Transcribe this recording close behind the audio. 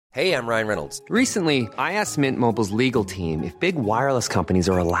Hey, I'm Ryan Reynolds. Recently, I asked Mint Mobile's legal team if big wireless companies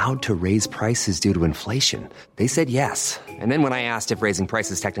are allowed to raise prices due to inflation. They said yes. And then when I asked if raising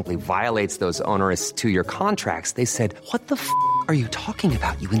prices technically violates those onerous two-year contracts, they said, "What the are you talking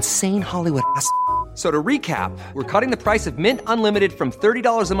about, you insane Hollywood ass?" So to recap, we're cutting the price of Mint Unlimited from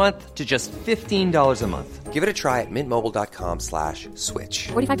 $30 a month to just $15 a month. Give it a try at mintmobile.com/switch.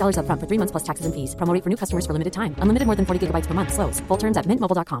 $45 up front for 3 months plus taxes and fees. Promo rate for new customers for limited time. Unlimited more than 40 gigabytes per month. Slows full terms at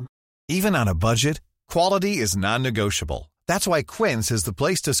mintmobile.com. Even on a budget, quality is non-negotiable. That's why Quince is the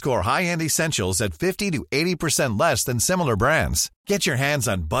place to score high-end essentials at 50 to 80% less than similar brands. Get your hands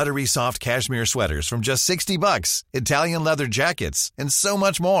on buttery soft cashmere sweaters from just $60, Italian leather jackets, and so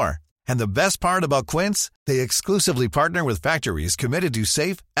much more. And the best part about Quince, they exclusively partner with factories committed to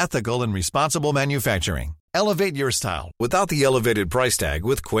safe, ethical, and responsible manufacturing. Elevate your style without the elevated price tag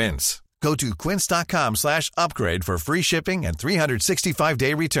with Quince. Go to quince.com/upgrade for free shipping and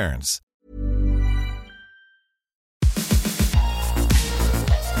 365-day returns.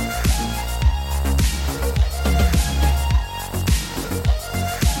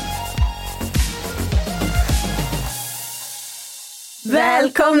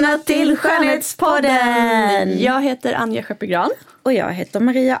 Välkomna till Skönhetspodden! Jag heter Anja Sköpegran. Och jag heter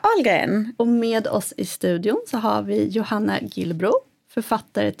Maria Ahlgren. Och med oss i studion så har vi Johanna Gillbro,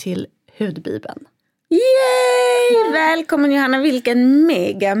 författare till Hudbibeln. Yay! Välkommen Johanna, vilken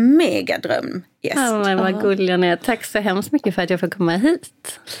mega dröm. Yes. Ja, men vad gulliga ni är. Tack så hemskt mycket för att jag får komma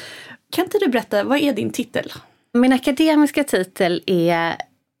hit. Kan inte du berätta, vad är din titel? Min akademiska titel är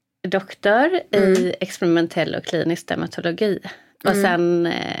doktor i experimentell och klinisk dermatologi. Och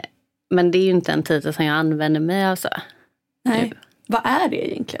sen, men det är ju inte en titel som jag använder mig av så. Nej. Nu. Vad är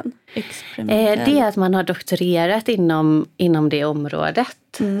det egentligen? Det är att man har doktorerat inom det området.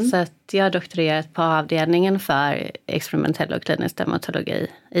 Så att jag har doktorerat på avdelningen för experimentell och klinisk dermatologi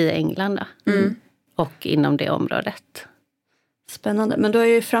i England då. Och inom det området. Spännande. Men du har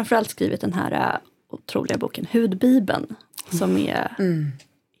ju framförallt skrivit den här otroliga boken Hudbibeln. Som är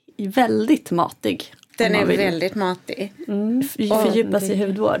väldigt matig. Den är väldigt matig. Fördjupas i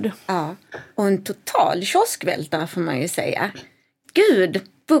hudvård. Ja. Och en total kioskvältare får man ju säga. Gud,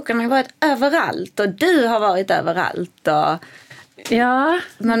 boken har varit överallt och du har varit överallt. Och ja.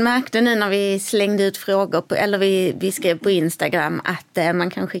 Man märkte nu när vi slängde ut frågor eller vi skrev på Instagram att man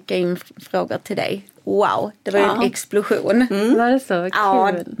kan skicka in frågor till dig. Wow, det var ju en explosion. Var det så? Kul.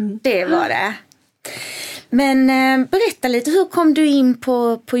 Ja, det var det. Men berätta lite, hur kom du in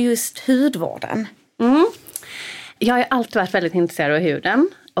på just hudvården? Jag har alltid varit väldigt intresserad av huden.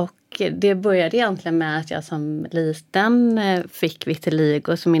 Och det började egentligen med att jag som liten fick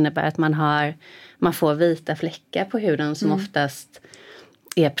vitiligo, som innebär att man får vita fläckar på huden som oftast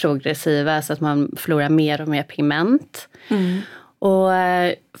är progressiva, så att man förlorar mer och mer pigment. Och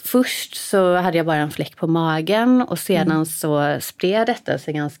först så hade jag bara en fläck på magen och sedan så spred detta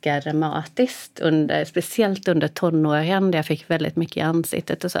sig ganska dramatiskt speciellt under tonåren där jag fick väldigt mycket i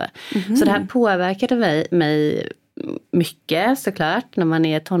ansiktet och så. Så det här påverkade mig mycket såklart när man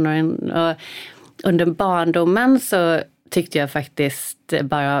är tonåring, och under barndomen så tyckte jag faktiskt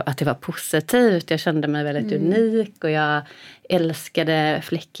bara att det var positivt. Jag kände mig väldigt unik och jag älskade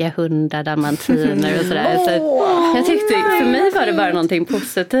fläckiga hundar, dalmatiner och sådär. Så jag tyckte, för mig var det bara någonting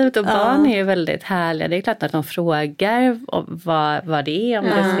positivt, och barn är ju väldigt härliga. Det är klart att de frågar vad det är, om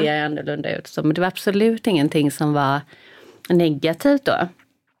det ser annorlunda ut. Men det var absolut ingenting som var negativt då.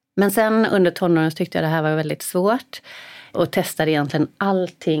 Men sen under tonåren tyckte jag det här var väldigt svårt. Och testade egentligen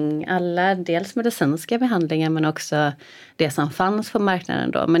alla dels medicinska behandlingar men också det som fanns på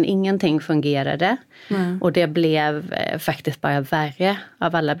marknaden då. Men ingenting fungerade. Och det blev faktiskt bara värre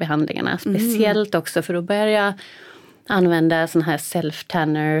av alla behandlingarna. Speciellt också, för då började jag använda sån här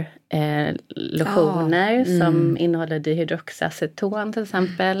self-tanner lotioner som innehåller dihydroxaceton till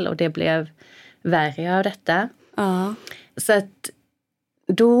exempel. Och det blev värre av detta. Så att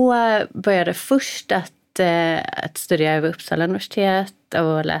då började först att studera vid Uppsala universitet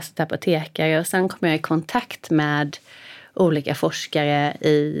och läsa apotekare, och sen kom jag i kontakt med olika forskare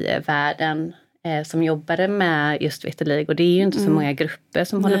i världen som jobbade med just vitiligo. Det är ju inte så många grupper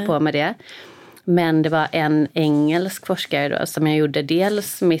som håller på med det, men det var en engelsk forskare då som jag gjorde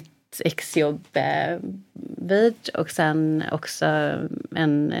dels mitt exjobb vid, och sen också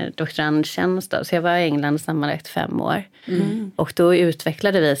en doktorandtjänst då. Så jag var i England sammanlagt 5 år. Och då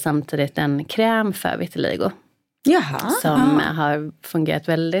utvecklade vi samtidigt en kräm för vitiligo. Som har fungerat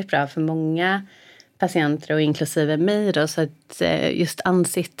väldigt bra för många patienter och inklusive mig då, så att just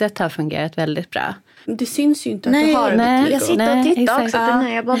ansiktet har fungerat väldigt bra. Det syns ju inte att du har vitiligo. Jag sitter och tittar också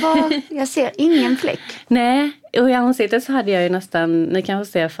på nu. Jag ser ingen fläck. Nej, och i ansiktet så hade jag ju nästan, ni kan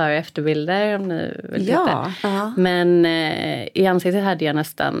få se före- och efterbilder om ni vill titta. Men i ansiktet hade jag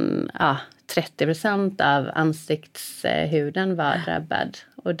nästan 30% av ansiktshuden var drabbad.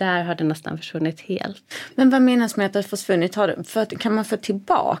 Och där har det nästan försvunnit helt. Men vad menas med att det har försvunnit? Kan man få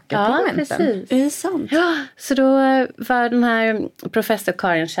tillbaka pigmenten? Precis. Är det sant? Ja, så då var den här professor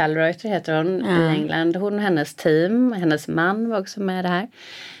Karin Schallreuter heter hon i England. Hon och hennes team, hennes man var också med här,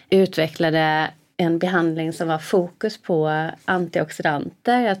 utvecklade en behandling som var fokus på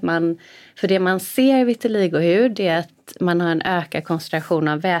antioxidanter. Att för det man ser i vitiligohud är att man har en ökad koncentration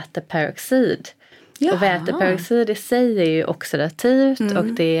av väteperoxid. Jaha. Och väteperoxid i sig är ju oxidativt och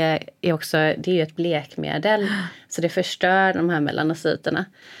det är ju ett blekmedel. Så det förstör de här melanocyterna.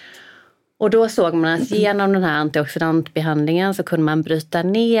 Och då såg man att genom den här antioxidantbehandlingen så kunde man bryta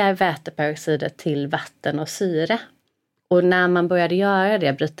ner väteperoxidet till vatten och syre. Och när man började göra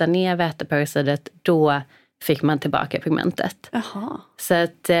det, bryta ner väteperoxidet, då fick man tillbaka pigmentet. Jaha. Så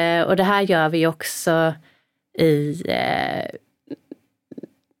att, och det här gör vi också i...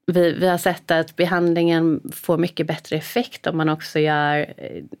 Vi har sett att behandlingen får mycket bättre effekt om man också gör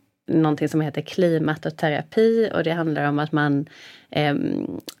någonting som heter klimatoterapi. Och det handlar om att man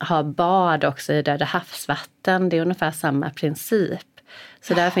har bad också i döda havsvatten. Det är ungefär samma princip.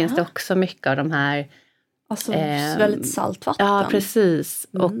 Så där finns det också mycket av de här... Alltså väldigt saltvatten. Ja, precis.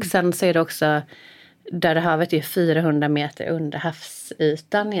 Och sen så är det också... Döda havet är 400 meter under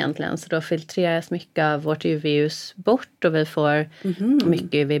havsytan egentligen. Så då filtreras mycket av vårt UV-ljus bort. Och vi får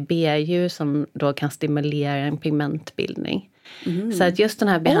mycket UVB-ljus som då kan stimulera en pigmentbildning. Så att just den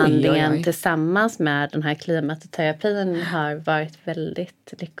här behandlingen tillsammans med den här klimatterapin har varit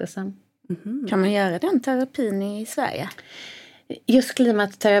väldigt lyckosam. Kan man göra den terapin i Sverige? Just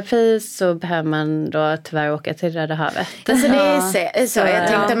klimatterapi så behöver man då tyvärr åka till Röda havet. Alltså det är så. Jag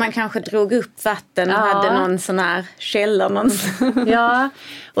tänkte man kanske drog upp vatten och hade någon sån här källa någonstans. Ja,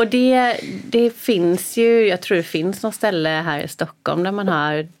 och det finns ju, jag tror det finns något ställe här i Stockholm där man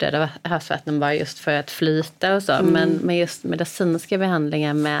har döda havsvatten bara just för att flyta och så. Men just medicinska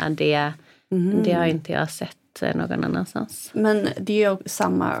behandlingar med det har inte jag sett någon annanstans. Men det är ju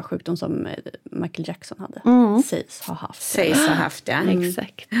samma sjukdom som Michael Jackson hade. Sägs ha haft. Ja.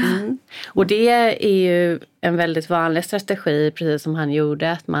 Exakt. Och det är ju en väldigt vanlig strategi, precis som han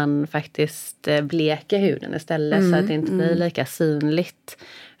gjorde, att man faktiskt bleker huden istället så att det inte blir lika synligt.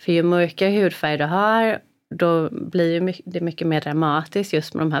 För ju mörkare hudfärg du har, då blir det mycket mer dramatiskt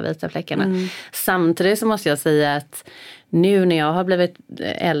just med de här vita fläckarna. Samtidigt så måste jag säga att nu när jag har blivit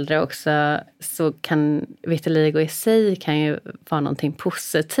äldre också, så kan vitiligo i sig kan ju vara någonting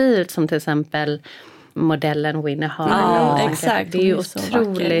positivt, som till exempel modellen Winnie Harlow. Ja, exakt. Det är ju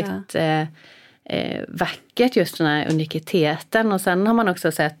otroligt vackert, just den här unikiteten. Och sen har man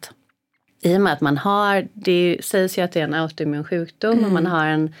också sett, i och med att man har, det sägs ju att det är en autoimmun sjukdom och man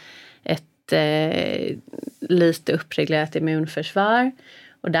har ett lite uppreglerat immunförsvar.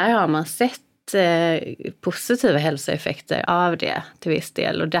 Och där har man sett positiva hälsoeffekter av det till viss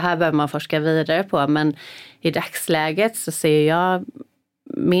del. Och det här behöver man forska vidare på. Men i dagsläget så ser jag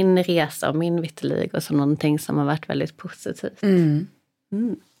min resa och min vitiligo som någonting som har varit väldigt positivt.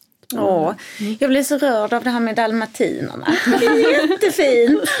 Jag blir så rörd av det här med dalmatinerna. Det är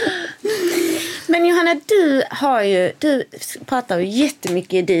jättefint. Men Johanna, du pratar ju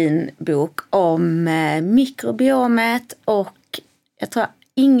jättemycket i din bok om mikrobiomet, och jag tror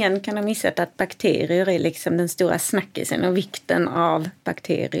ingen kan ha missat att bakterier är liksom den stora snackisen och vikten av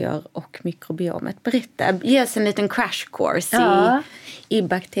bakterier och mikrobiomet. Berätta, ge oss en liten crash course i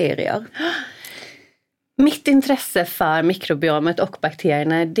bakterier. Mitt intresse för mikrobiomet och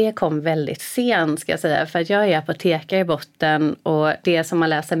bakterierna, det kom väldigt sent, ska jag säga. För att jag är apotekare i botten, och det som man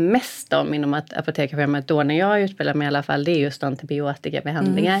läser mest om inom apotekarprogrammet då när jag utbildar mig i alla fall, det är just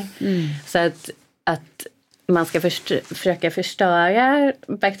antibiotikabehandlingar. Så att man ska försöka förstöra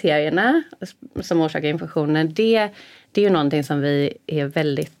bakterierna som orsakar infektioner, det är ju någonting som vi är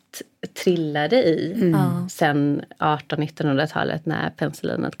väldigt trillade i sedan 1800-1900-talet när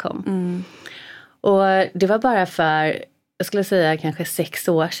penicillinet kom. Och det var bara för, jag skulle säga kanske 6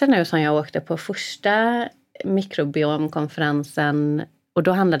 år sedan nu, som jag åkte på första mikrobiomkonferensen, och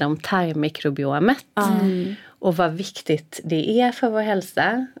då handlade det om tarmmikrobiomet och vad viktigt det är för vår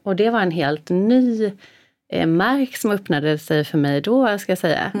hälsa. Och det var en helt ny mark som öppnade sig för mig då, ska jag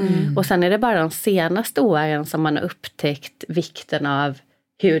säga. Och sen är det bara de senaste åren som man har upptäckt vikten av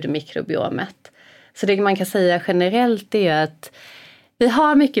hudmikrobiomet. Så det man kan säga generellt är att Vi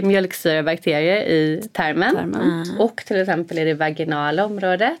har mycket mjölksyrebakterier i tarmen. Och till exempel i det vaginala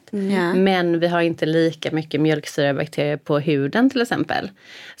området. Men vi har inte lika mycket mjölksyrebakterier på huden till exempel.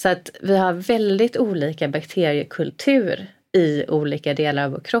 Så att vi har väldigt olika bakteriekultur i olika delar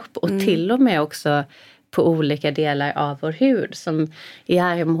av vår kropp. Och till och med också på olika delar av vår hud. Som i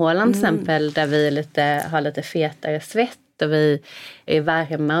armhålan till exempel, där vi har lite fetare svett. Och vi är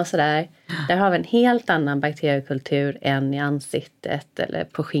varma och sådär. Där har vi en helt annan bakteriekultur än i ansiktet eller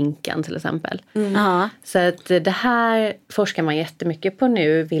på skinkan till exempel. Så att det här forskar man jättemycket på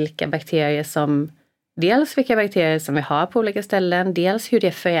nu. Vilka bakterier som vi har på olika ställen. Dels hur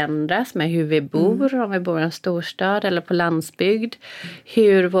det förändras med hur vi bor. Om vi bor i en storstad eller på landsbygd.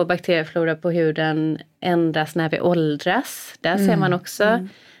 Hur vår bakterieflora på huden ändras när vi åldras. Där ser man också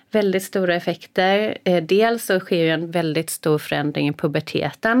väldigt stora effekter. Dels så sker ju en väldigt stor förändring i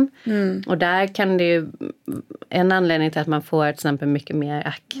puberteten. Och där kan det ju, en anledning till att man får till exempel mycket mer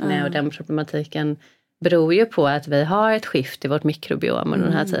akne och den problematiken beror ju på att vi har ett skift i vårt mikrobiom under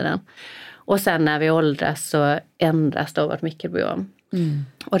den här tiden. Och sen när vi åldras så ändras då vårt mikrobiom.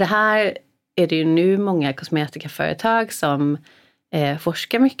 Och det här är det ju nu många kosmetikaföretag som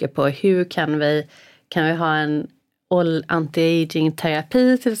forskar mycket på. Hur kan vi ha en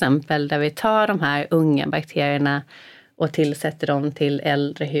anti-aging-terapi till exempel, där vi tar de här unga bakterierna och tillsätter dem till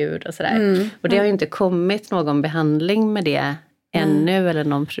äldre hud och sådär. Och det har ju inte kommit någon behandling med det ännu eller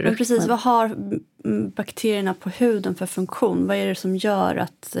någon produkt. Men precis, vad har bakterierna på huden för funktion? Vad är det som gör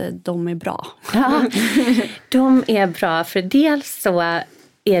att de är bra? Ja, de är bra för dels så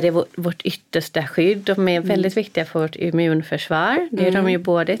är det vårt yttersta skydd. De är väldigt viktiga för vårt immunförsvar. Det är de ju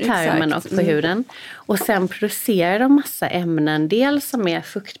både i tarmen och på huden. Och sen producerar de massa ämnen. Dels som är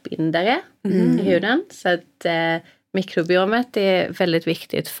fuktbindare i huden. Så att mikrobiomet är väldigt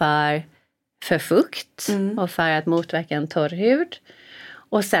viktigt för fukt. Och för att motverka en torr hud.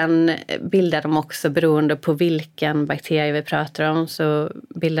 Och sen bildar de också, beroende på vilken bakterie vi pratar om, så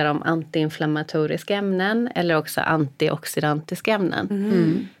bildar de antiinflammatoriska ämnen eller också antioxidantiska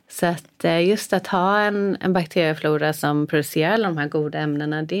ämnen. Så att just att ha en bakterieflora som producerar alla de här goda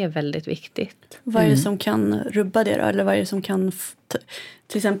ämnena, det är väldigt viktigt. Vad är det som kan rubba det då? Eller vad är det som kan,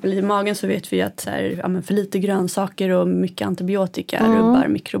 till exempel i magen så vet vi att så här, för lite grönsaker och mycket antibiotika rubbar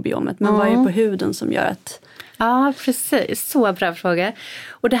mikrobiomet. Men vad är det på huden som gör att... Ja, precis. Så bra fråga.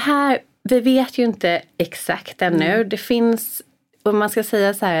 Och det här, vi vet ju inte exakt ännu. Det finns, och man ska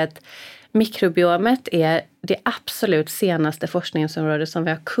säga så här att mikrobiomet är det absolut senaste forskningsområdet som vi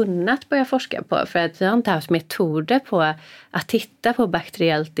har kunnat börja forska på. För att vi har inte haft metoder på att titta på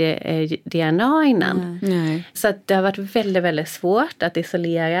bakteriellt DNA innan. Så att det har varit väldigt, väldigt svårt att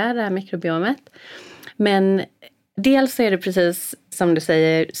isolera det här mikrobiomet. Men dels är det precis som du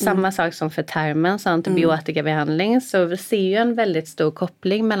säger samma sak som för tarmen, så antibiotikabehandling. Så vi ser ju en väldigt stor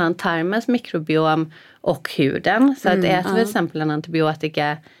koppling mellan tarmens mikrobiom och huden. Så att äter vi till exempel en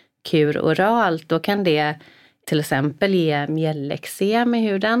antibiotikakur oralt, då kan det till exempel ge mjälleksem i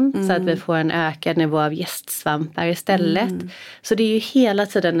huden. Så att vi får en ökad nivå av jästsvampar istället. Så det är ju hela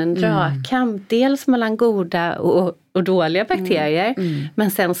tiden en dragkamp. Dels mellan goda och dåliga bakterier.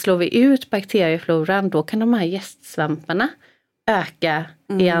 Men sen slår vi ut bakteriefloran, då kan de här jästsvamparna öka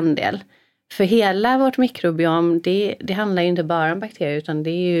i andel. För hela vårt mikrobiom, det handlar ju inte bara om bakterier, utan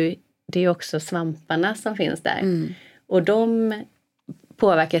det är också svamparna som finns där. Och de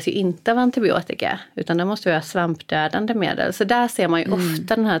påverkas ju inte av antibiotika, utan det måste vara svampdödande medel. Så där ser man ju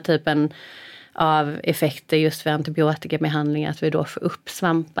ofta den här typen av effekter just för antibiotikabehandling, att vi då får upp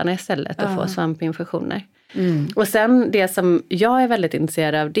svamparna istället och får svampinfektioner. Och sen det som jag är väldigt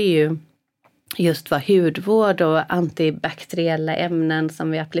intresserad av, det är ju just vad hudvård och antibakteriella ämnen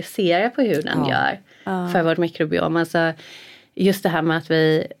som vi applicerar på huden gör för vårt mikrobiom. Alltså just det här med att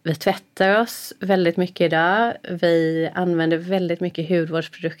vi tvättar oss väldigt mycket idag. Vi använder väldigt mycket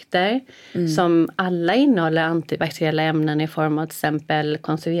hudvårdsprodukter som alla innehåller antibakteriella ämnen i form av till exempel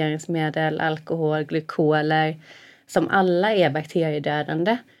konserveringsmedel, alkohol, glykoler, som alla är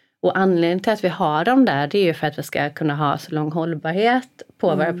bakteriedödande. Och anledningen till att vi har dem där, det är ju för att vi ska kunna ha så lång hållbarhet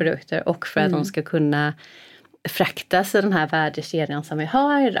på våra produkter och för att de ska kunna fraktas i den här värdekedjan som vi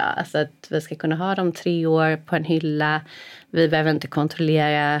har idag. Alltså att vi ska kunna ha dem 3 år på en hylla. Vi behöver inte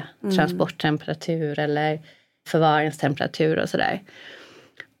kontrollera transporttemperatur eller förvaringstemperatur och sådär.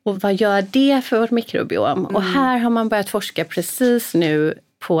 Och vad gör det för vårt mikrobiom? Och här har man börjat forska precis nu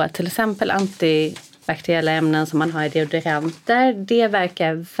på till exempel antibakteriella ämnen som man har i deodoranter. Det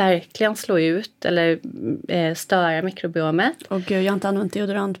verkar verkligen slå ut eller störa mikrobiomet. Och gud, jag har inte använt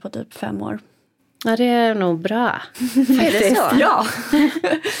deodorant på typ 5 år. Ja, det är nog bra. Är det så? Ja.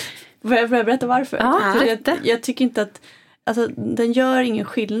 Får jag berätta varför? Ja, jag tycker inte att... alltså, den gör ingen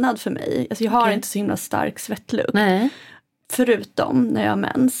skillnad för mig. Alltså, jag har inte så himla stark svettlukt. Nej. Förutom när jag har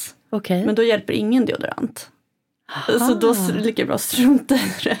mens. Okay. Men då hjälper ingen deodorant. Så då är det lika bra strunta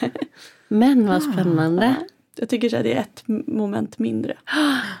i det. Men vad spännande. Ja. Jag tycker att det är ett moment mindre.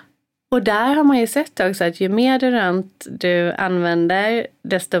 Och där har man ju sett också att ju mer deodorant du använder,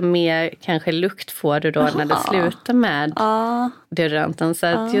 desto mer kanske lukt får du då när du slutar med deodoranten. Så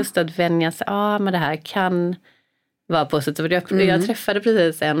att just att vänja sig med det här kan vara positivt. Jag träffade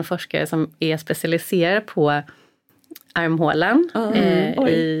precis en forskare som är specialiserad på armhålan.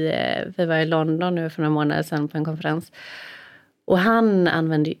 Vi var i London nu för några månader sedan på en konferens. Och han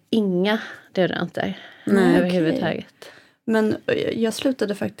använde ju inga deodoranter överhuvudtaget. Men jag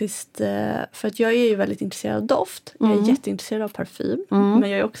slutade faktiskt, för att jag är ju väldigt intresserad av doft. Jag är jätteintresserad av parfym. Men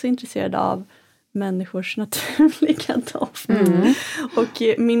jag är också intresserad av människors naturliga doft. Och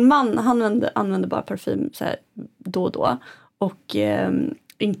min man, han använde bara parfym så här då och då. Och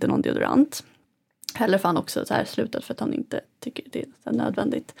inte någon deodorant. Heller för han också så här slutat för att han inte tycker det är så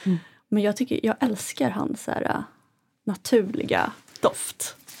nödvändigt. Men jag älskar hans så här naturliga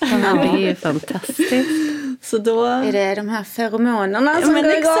doft. Ja, det är ju fantastiskt. Så då är det de här feromonerna som går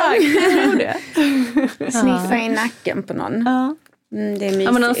igång. Jag tror det. Sniffa i nacken på någon. Ja. Det är mysigt.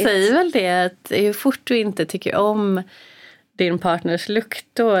 Ja, men de säger väl det att ju fort du inte tycker om din partners lukt,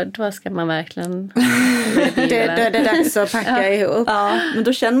 då ska man verkligen då är det dags att packa ihop. Ja, men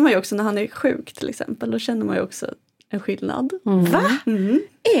då känner man ju också när han är sjuk till exempel. Då känner man ju också en skillnad. Va?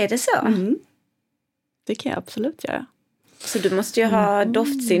 Är det så? Det kan jag absolut göra. Så du måste ju ha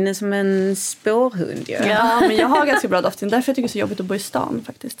doftsinne som en spårhund gör. Ja, men jag har ganska bra doftsinne. Därför tycker jag det är så jobbigt att bo i stan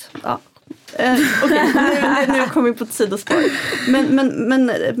faktiskt. Ja. Okej, nu kommer vi på ett sidospår.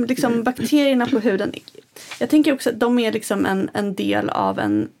 Men liksom bakterierna på huden. Jag tänker också att de är liksom en del av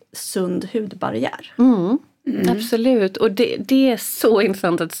en sund hudbarriär. Absolut. Och det är så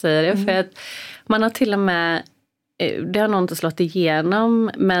intressant att säga det. För att man har till och med, det har nog inte slått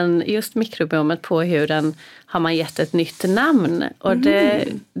igenom, men just mikrobiomet på huden har man gett ett nytt namn. Och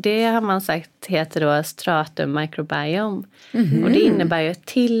det har man sagt heter då stratum microbiome. Och det innebär ju ett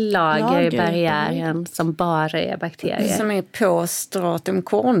till lager i barriären som bara är bakterier. Som är på stratum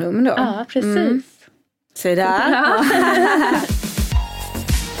cornum då. Ja, precis. Se där. Ja.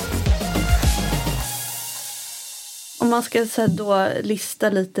 Om man ska så då lista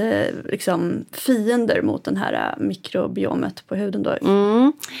lite liksom, fiender mot den här mikrobiomet på huden då.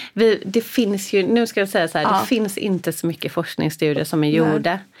 Det finns ju, nu ska jag säga så här, det finns inte så mycket forskningsstudier som är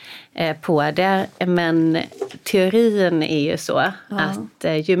gjorda på det. Men teorin är ju så att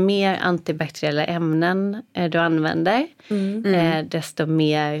ju mer antibakteriella ämnen du använder, desto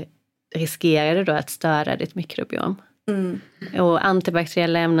mer riskerar du då att störa ditt mikrobiom. Och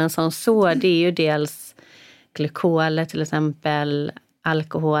antibakteriella ämnen som så, det är ju dels glykoler till exempel,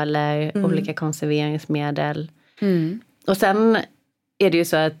 alkoholer, olika konserveringsmedel. Och sen är det ju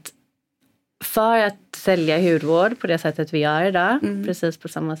så att för att sälja hudvård på det sättet vi gör idag, precis på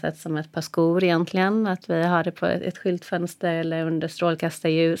samma sätt som ett par skor egentligen, att vi har det på ett skyltfönster eller under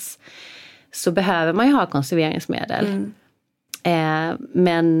strålkastarljus, så behöver man ju ha konserveringsmedel.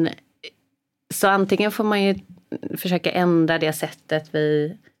 Men så antingen får man ju försöka ändra det sättet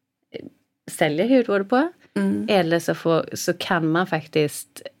vi säljer hudvård på, eller så kan man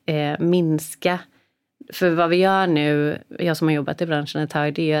faktiskt minska. För vad vi gör nu, jag som har jobbat i branschen ett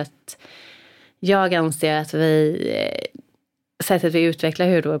tag, det är ju att jag anser att sättet vi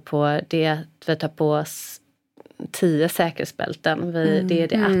utvecklar hudvård på, det är att vi tar på oss 10 säkerhetsbälten. Det är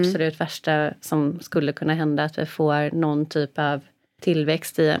det absolut värsta som skulle kunna hända, att vi får någon typ av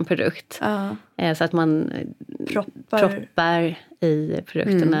tillväxt i en produkt. Så att man proppar i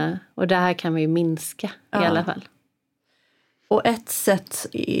produkterna. Och det här kan vi ju minska i alla fall. Och ett sätt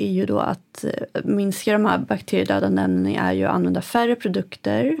är ju då att minska de här bakteriedödande ämnena är ju att använda färre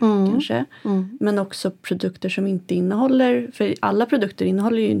produkter kanske. Men också produkter som inte innehåller, för alla produkter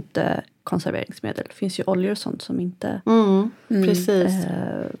innehåller ju inte konserveringsmedel. Det finns ju oljor och sånt som inte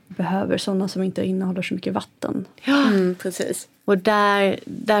behöver, sådana som inte innehåller så mycket vatten. Precis. Och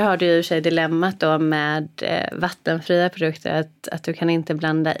där har du i och för sig dilemmat då med vattenfria produkter, att du kan inte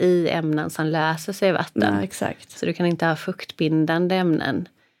blanda i ämnen som löser sig i vatten. Nej, exakt. Så du kan inte ha fuktbindande ämnen.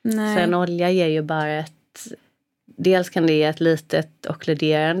 Nej. Så en olja ger ju bara dels kan det ge ett litet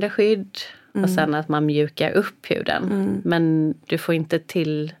okkluderande skydd och sen att man mjukar upp huden. Men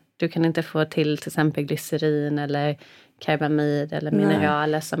du kan inte få till exempel glycerin eller karbamid eller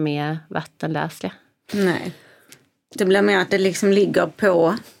mineraler som är vattenlösliga. Nej. Det blir mer att det liksom ligger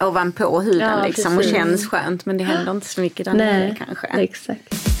ovanpå huden liksom, och känns skönt, men det händer inte så mycket där nere kanske.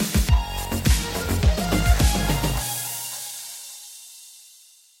 Exakt.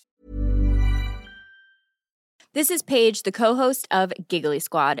 This is Paige, the co-host of Giggly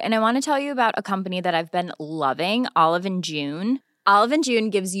Squad, and I want to tell you about a company that I've been loving, Olive & June. Olive & June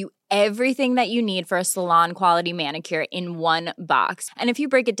gives you everything that you need for a salon-quality manicure in one box. And if you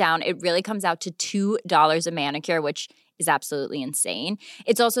break it down, it really comes out to $2 a manicure, which is absolutely insane.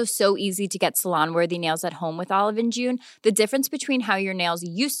 It's also so easy to get salon-worthy nails at home with Olive & June. The difference between how your nails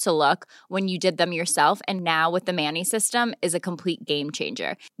used to look when you did them yourself and now with the Mani system is a complete game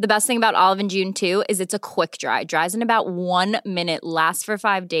changer. The best thing about Olive & June, too, is it's a quick dry. Dries in about 1 minute, lasts for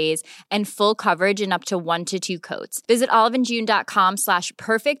 5 days, and full coverage in up to 1 to 2 coats. Visit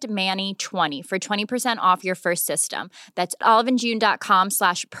oliveandjune.com/perfectmani20 for 20% off your first system. That's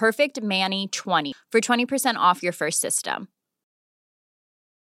oliveandjune.com/perfectmani20 for 20% off your first system.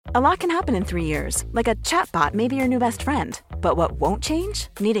 A lot can happen in 3 years, like a chatbot may be your new best friend. But what won't change?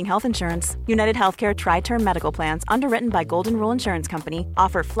 Needing health insurance. United Healthcare Tri-Term Medical Plans, underwritten by Golden Rule Insurance Company,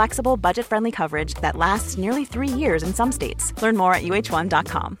 offer flexible, budget-friendly coverage that lasts nearly 3 years in some states. Learn more at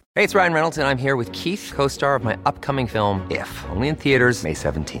uh1.com. Hey, it's Ryan Reynolds, and I'm here with Keith, co-star of my upcoming film, If, only in theaters May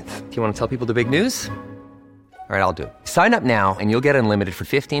 17th. Do you want to tell people the big news? All right, I'll do it. Sign up now and you'll get unlimited for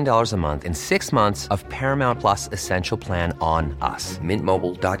 $15 a month and 6 months of Paramount Plus Essential Plan on us.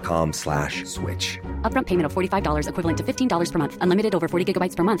 mintmobile.com/switch. Upfront payment of $45 equivalent to $15 per month. Unlimited over 40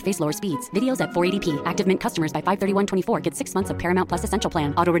 gigabytes per month. Face lower speeds. Videos at 480p. Active Mint customers by 531.24 get 6 months of Paramount Plus Essential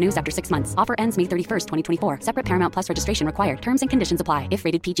Plan. Auto renews after 6 months. Offer ends May 31st, 2024. Separate Paramount Plus registration required. Terms and conditions apply if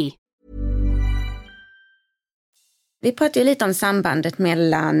rated PG. Vi pratar ju lite om sambandet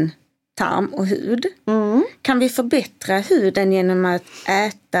mellan tarm och hud. Kan vi förbättra huden genom att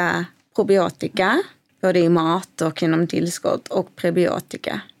äta probiotika, både i mat och genom tillskott, och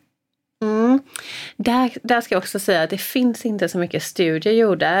prebiotika? Där ska jag också säga att det finns inte så mycket studier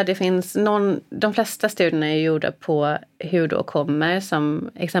gjorda. De flesta studierna är gjorda på hudåkommor, som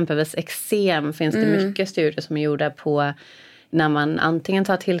exempelvis eksem finns det mycket studier som är gjorda på när man antingen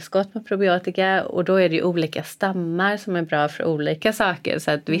tar tillskott med probiotika, och då är det ju olika stammar som är bra för olika saker.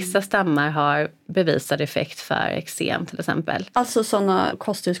 Så att vissa stammar har bevisad effekt för eksem till exempel. Alltså sådana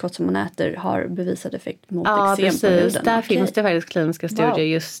kosttillskott som man äter har bevisad effekt mot eksem precis. På huden? Där finns det faktiskt kliniska studier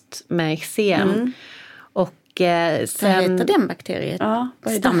just med eksem. Och sen... Vad heter den bakteriet?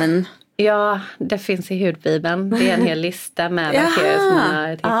 Stammen? Ja, det finns i hudbibeln. Det är en hel lista med bakterier som man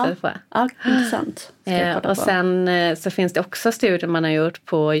har tittat på. Ja, intressant. Och sen så finns det också studier man har gjort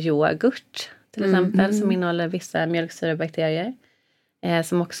på yoghurt till exempel, som innehåller vissa mjölksyrebakterier.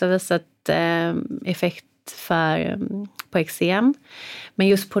 Som också visat effekt på eksem. Men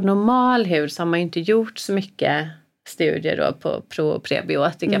just på normal hud så har man ju inte gjort så mycket studier då på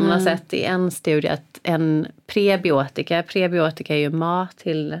prebiotika. Man har sett i en studie att en prebiotika är ju mat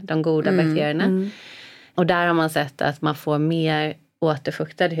till de goda bakterierna. Och där har man sett att man får mer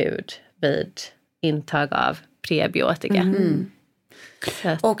återfuktad hud vid intag av prebiotika.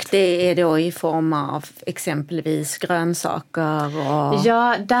 Och det är då i form av exempelvis grönsaker och...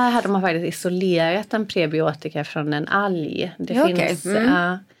 Ja, där hade man faktiskt isolerat en prebiotika från en alg. Det finns...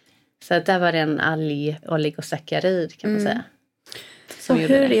 Så där var det en alg-oligosackarid kan man säga. Så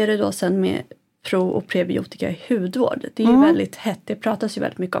hur är det då sen med pro- och prebiotika i hudvård? Det är ju väldigt hett, det pratas ju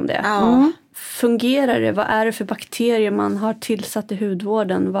väldigt mycket om det. Fungerar det? Vad är det för bakterier man har tillsatt i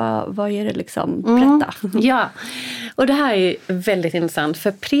hudvården? Vad är det liksom? Berätta. Ja, och det här är ju väldigt intressant.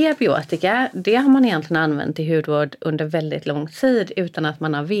 För prebiotika, det har man egentligen använt i hudvård under väldigt lång tid utan att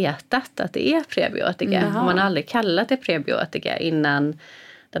man har vetat att det är prebiotika. Man har aldrig kallat det prebiotika innan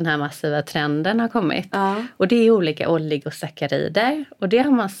den här massiva trenden har kommit. Och det är olika oligosackarider. Och det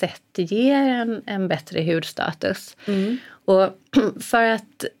har man sett ger en bättre hudstatus. Och för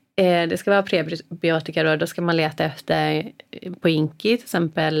att det ska vara prebiotika då ska man leta efter på Inki till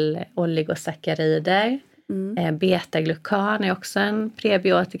exempel oligosackarider. Beta-glukan är också en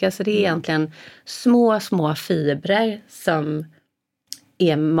prebiotika. Så det är egentligen små fibrer som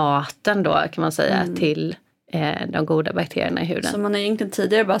är maten då kan man säga till de goda bakterierna i huden. Så man har egentligen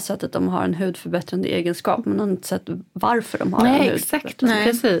tidigare bara sett att de har en hudförbättrande egenskap, men man har inte sett varför de har en hudförbättrande. Nej,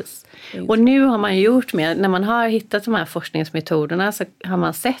 precis. Och nu har man gjort med, när man har hittat de här forskningsmetoderna så har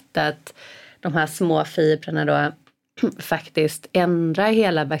man sett att de här små fibrerna då faktiskt ändrar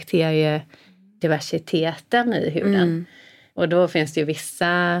hela bakteriediversiteten i huden. Och då finns det ju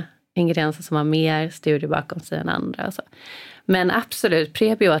vissa ingredienser som har mer studier bakom sig än andra. Alltså. Men absolut,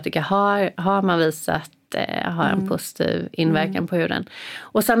 prebiotika har man visat har en positiv inverkan på huden.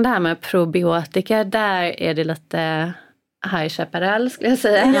 Och sen det här med probiotika, där är det lite High Chaparral skulle jag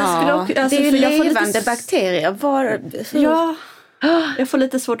säga. Det är ju levande bakterier. Jag får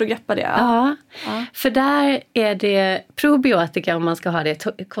lite svårt att greppa det. Ja, för där är det probiotika, om man ska ha det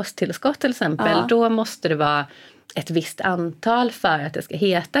kosttillskott till exempel, då måste det vara ett visst antal för att det ska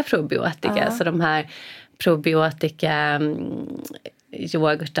heta probiotika. Så de här probiotika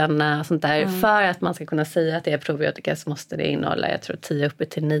yoghurtarna och sånt där, för att man ska kunna säga att det är probiotika så måste det innehålla, jag tror 10 upp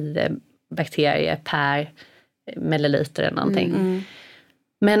till 9 bakterier per milliliter eller någonting.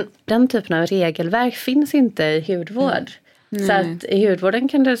 Men den typen av regelverk finns inte i hudvård. Så att i hudvården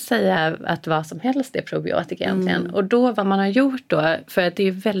kan du säga att vad som helst är probiotika egentligen. Och då, vad man har gjort då, för att det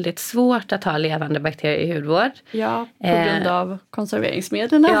är väldigt svårt att ha levande bakterier i hudvård. Ja, på grund av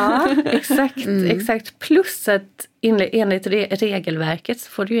konserveringsmedlen. Ja, exakt. Plus att enligt regelverket så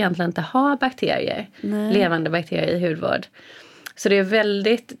får du egentligen inte ha bakterier, levande bakterier i hudvård. Så det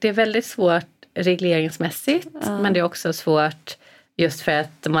är väldigt svårt regleringsmässigt, men det är också svårt just för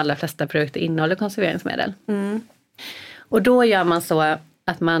att de allra flesta produkter innehåller konserveringsmedel. Och då gör man så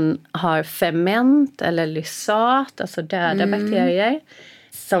att man har ferment eller lysat, alltså döda bakterier,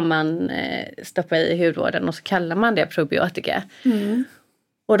 som man stoppar i hudvården, och så kallar man det probiotika.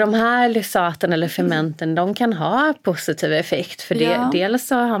 Och de här lysaten eller fermenten, de kan ha positiv effekt. För dels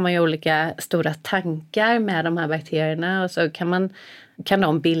så har man ju olika stora tankar med de här bakterierna, och så kan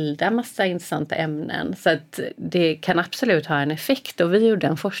de bilda massa intressanta ämnen. Så att det kan absolut ha en effekt. Och vi gjorde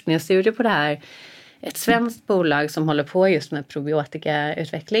en forskningsstudie på det här. Ett svenskt bolag som håller på just med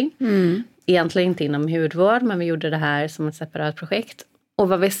probiotikautveckling. Egentligen inte inom hudvård, men vi gjorde det här som ett separat projekt. Och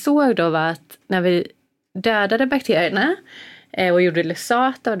vad vi såg då var att när vi dödade bakterierna och gjorde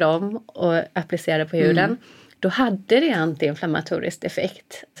lysat av dem och applicerade på huden, då hade det antiinflammatorisk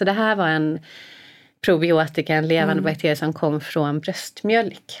effekt. Så det här var en probiotika, en levande bakterie som kom från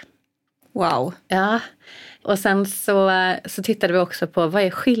bröstmjölk. Wow. Ja. Och sen så tittade vi också på vad är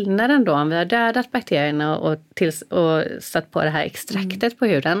skillnaden då om vi har dödat bakterierna och satt på det här extraktet på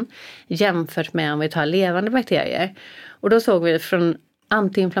huden jämfört med om vi tar levande bakterier. Och då såg vi från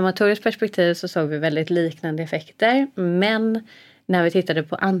antiinflammatoriskt perspektiv så såg vi väldigt liknande effekter, men när vi tittade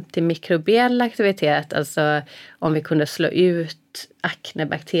på antimikrobiell aktivitet, alltså om vi kunde slå ut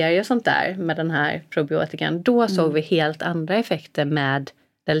aknebakterier och sånt där med den här probiotikan, då såg vi helt andra effekter med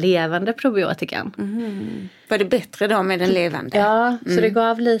den levande probiotikan. Var det bättre då med den levande? Ja, så det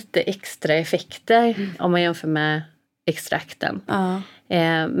gav lite extra effekter om man jämför med extrakten.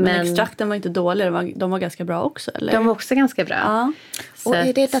 Men extrakten var inte dålig, de var ganska bra också, eller? De var också ganska bra. Och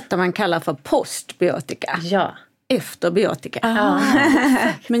är det detta man kallar för postbiotika? Ja. Efterbiotika.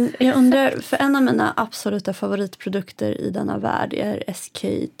 Men jag undrar, för en av mina absoluta favoritprodukter i denna värld är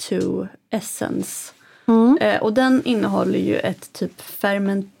SK2 Essence. Och den innehåller ju ett typ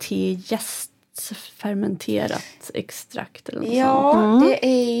fermenterat extrakt eller något sånt. Det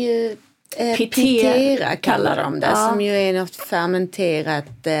är ju pitera kallar de det, som ju är något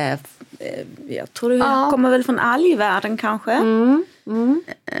fermenterat, jag tror det kommer väl från algvärlden kanske.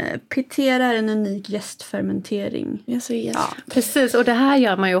 Pitera är en unik jästfermentering. Precis, och det här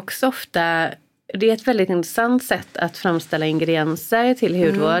gör man ju också ofta. Det är ett väldigt intressant sätt att framställa ingredienser till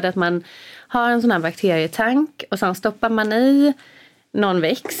hudvård. Att man har en sån här bakterietank och sen stoppar man i någon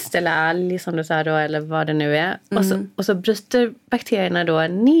växt eller alg som du sa då, eller vad det nu är. Och så bryter bakterierna då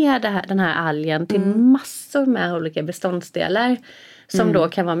ner den här algen till massor med olika beståndsdelar som då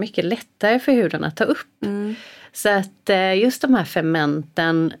kan vara mycket lättare för huden att ta upp. Så att just de här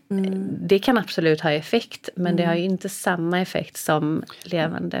fermenten, det kan absolut ha effekt, men det har ju inte samma effekt som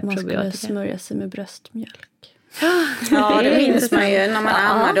levande probiotika. Man skulle smörja sig med bröstmjölk. Ja, det minns man ju när man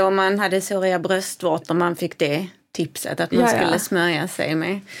ammade och man hade såriga bröstvårtor, man fick det tipset att man skulle smörja sig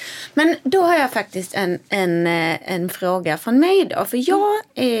med. Men då har jag faktiskt en fråga från mig då, för jag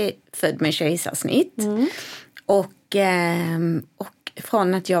är född med kejsarsnitt och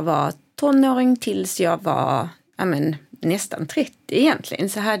från att jag var tonåring tills jag var nästan 30 egentligen,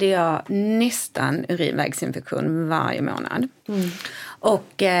 så hade jag nästan urinvägsinfektion varje månad.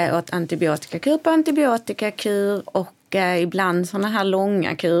 Och åt antibiotikakur på antibiotikakur och ibland sådana här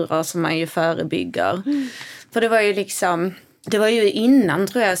långa kurer som man ju förebygger. För det var ju innan,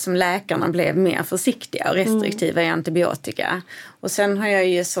 tror jag, som läkarna blev mer försiktiga och restriktiva i antibiotika. Och sen har jag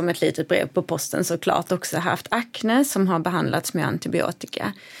ju som ett litet brev på posten såklart också haft akne som har behandlats med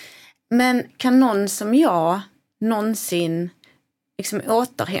antibiotika. Men kan någon som jag någonsin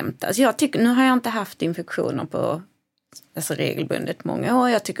återhämtas? Nu har jag inte haft infektioner på regelbundet många år.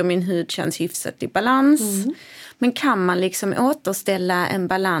 Jag tycker min hud känns hyfsat i balans. Men kan man återställa en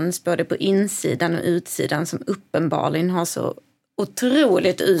balans både på insidan och utsidan som uppenbarligen har så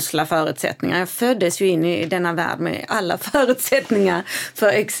otroligt usla förutsättningar? Jag föddes ju in i denna värld med alla förutsättningar för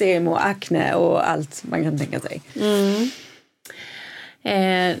eksem och akne och allt man kan tänka sig.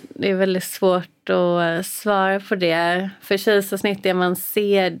 Det är väldigt svårt att svara på det. För kejsarsnitt, det man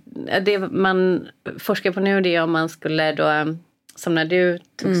ser, det man forskar på nu, det är om man skulle då, som när du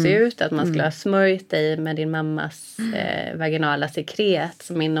togs ut, att man skulle ha smörjt dig med din mammas vaginala sekret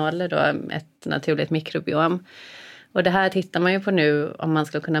som innehåller då ett naturligt mikrobiom. Och det här tittar man ju på nu om man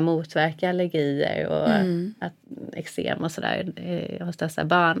skulle kunna motverka allergier och eksem och sådär hos dessa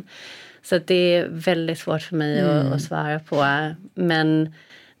barn. Så det är väldigt svårt för mig att svara på. Men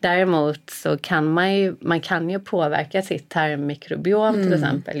däremot så kan man kan ju påverka sitt tarmmikrobiom till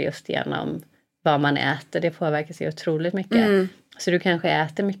exempel just genom vad man äter. Det påverkas ju otroligt mycket. Så du kanske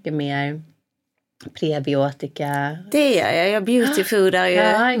äter mycket mer prebiotika. Det gör jag. Jag beautyfoodar ju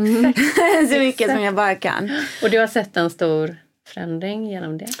så mycket som jag bara kan. Och du har sett en stor förändring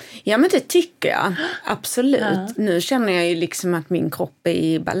genom det? Ja, men det tycker jag. Absolut. Nu känner jag ju liksom att min kropp är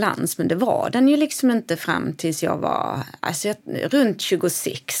i balans. Men det var den ju liksom inte fram tills jag var runt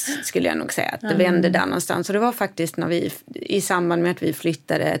 26 skulle jag nog säga. Att det vände där någonstans. Och det var faktiskt i samband med att vi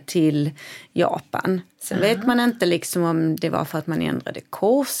flyttade till Japan. Sen vet man inte liksom om det var för att man ändrade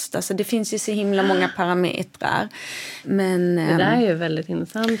kost. Alltså det finns ju så himla många parametrar. Men, det där är ju väldigt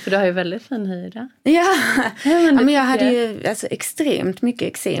intressant, för du har ju väldigt fin hyra. Ja, men jag hade ju extremt mycket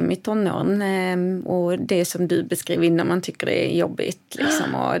eksem i tonåren. Och det som du beskrev innan man tycker det är jobbigt.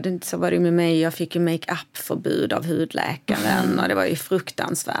 Liksom. Och så var det med mig, jag fick ju make-up-förbud av hudläkaren. Och det var ju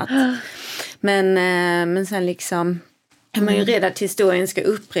fruktansvärt. Men sen liksom... Man är ju rädd att historien ska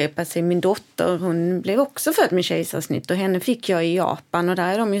upprepa sig. Min dotter, hon blev också född med kejsarsnitt och henne fick jag i Japan. Och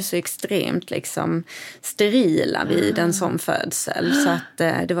där är de ju så extremt liksom sterila vid en sån födsel. Så att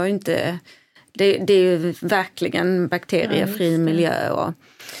det var ju inte... Det är ju verkligen bakteriefri miljö.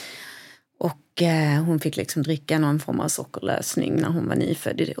 Och hon fick liksom dricka någon form av sockerlösning när hon var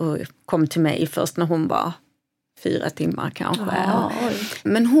nyfödd. Och kom till mig först när hon var 4 timmar kanske.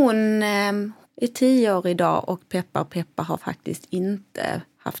 Men hon... är 10 år idag och Peppa har faktiskt inte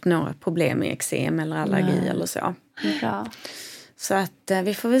haft några problem med eksem eller allergi eller så. Bra. Så att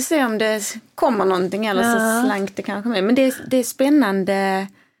vi får väl se om det kommer någonting eller så slank det kanske med. Men det är spännande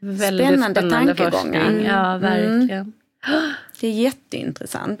tankegångar. Ja, verkligen. Det är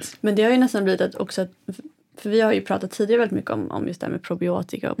jätteintressant. Men det har ju nästan blivit också för vi har ju pratat tidigare väldigt mycket om just det här med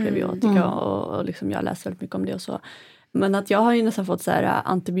probiotika och prebiotika och liksom jag har läst väldigt mycket om det och så. Men att jag har ju nästan fått så här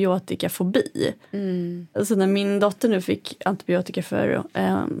antibiotikafobi. Alltså när min dotter nu fick antibiotika för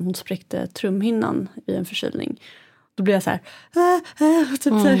hon spräckte trumhinnan i en förkylning. Då blir jag så här, typ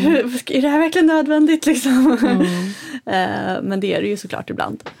så här, är det här verkligen nödvändigt liksom? Men det är det ju såklart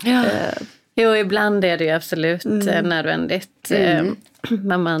ibland. Ja. Jo, ibland är det ju absolut nödvändigt.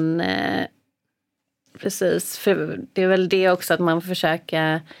 Men man, precis, för det är väl det också att man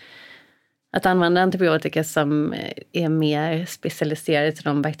försöker att använda antibiotika som är mer specialiserade till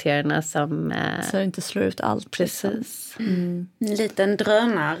de bakterierna som... Så det inte slår ut allt. Precis. En liten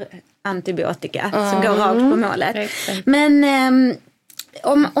drönar-antibiotika som går rakt på målet. Exakt. Men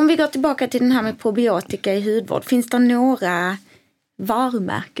om vi går tillbaka till den här med probiotika i hudvård. Finns det några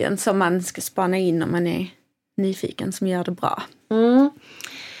varumärken som man ska spana in om man är nyfiken som gör det bra?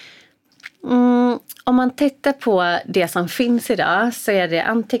 Om man tittar på det som finns idag så är det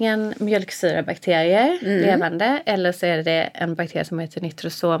antingen mjölksyrabakterier levande eller så är det en bakterie som heter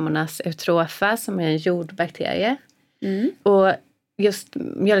Nitrosomonas eutrofa som är en jordbakterie. Och just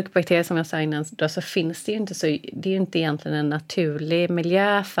mjölkbakterier som jag sa innan då, så finns det ju inte så, det är ju inte egentligen en naturlig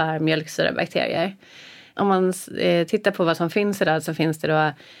miljö för mjölksyrabakterier. Om man tittar på vad som finns idag så finns det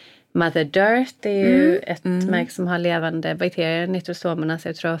då Mother Dirt, det är ju ett märke som har levande bakterier, Nitrosomonas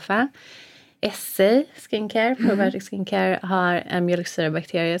eutrofa. Essay Skincare, Probiotic Skincare har en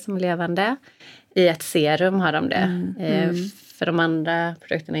mjölksyrabakterie som är levande. I ett serum har de det. För de andra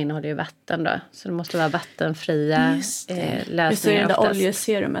produkterna innehåller ju vatten då. Så det måste vara vattenfria lösningar. Just det, det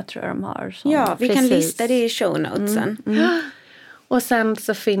oljeserumet tror jag de har. Ja, vi kan lista det i show notesen. Och sen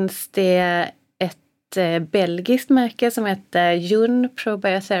så finns det ett belgiskt märke som heter Jun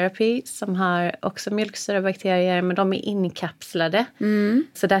Probiotherapy som har också mjölksyrabakterier men de är inkapslade.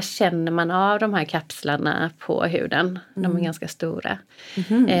 Så där känner man av de här kapslarna på huden. De är ganska stora.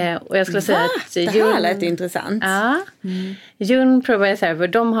 Och jag skulle säga att det här lät intressant. Ja. Jun Probiotherapy,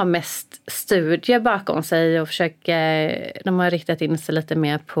 de har mest studier bakom sig och de har riktat in sig lite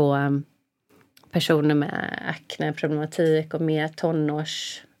mer på personer med akneproblematik och mer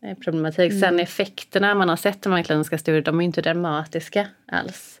tonårsproblematik. Sen effekterna man har sett i de här kliniska studier, de är inte dramatiska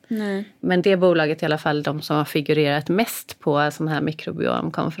alls. Nej. Men det bolaget i alla fall de som har figurerat mest på sådana här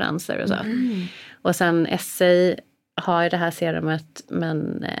mikrobiomkonferenser och så. Och sen Essay har det här serumet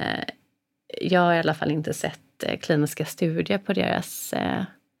men jag har i alla fall inte sett kliniska studier på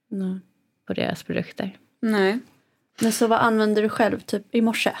deras produkter. Nej. Men så vad använder du själv typ i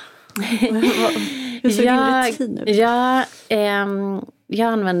morse? Hur såg din rutin ut?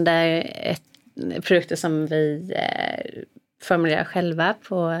 Jag använder produkter som vi formulerar själva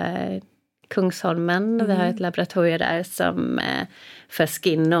på Kungsholmen. Vi har ett laboratorium där som för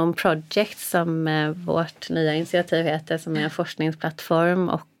Skinome Project som vårt nya initiativ heter, som är en forskningsplattform,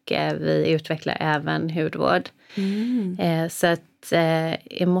 och vi utvecklar även hudvård. Så att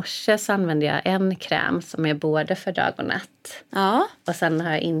i morse så använde jag en kräm som är både för dag och natt. Ja. Och sen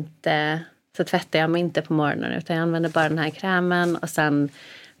har jag så tvättar jag mig inte på morgonen, utan jag använder bara den här krämen, och sen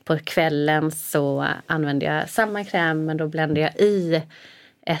på kvällen så använder jag samma kräm, men då bländar jag i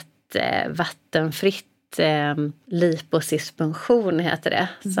ett vattenfritt liposuspension heter det.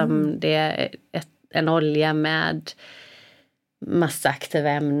 Som det är en olja med massa aktiva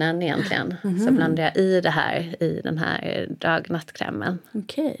ämnen egentligen. Så blandar jag i det här i den här dag-nattkrämen.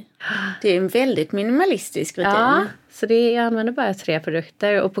 Okej. Det är en väldigt minimalistisk rutin. Ja, så jag använder bara 3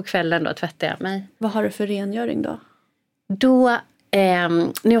 produkter, och på kvällen då tvättar jag mig. Vad har du för rengöring då?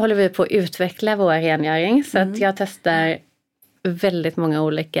 Nu håller vi på att utveckla vår rengöring, så att jag testar väldigt många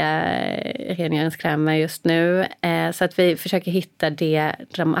olika rengöringskrämer just nu. Så att vi försöker hitta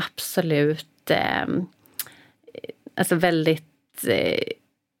de absolut, alltså väldigt,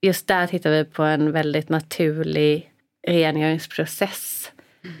 just där tittar vi på en väldigt naturlig rengöringsprocess.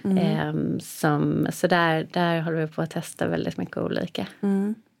 Så där håller vi på att testa väldigt mycket olika.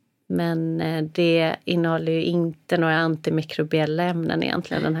 Men det innehåller ju inte några antimikrobiella ämnen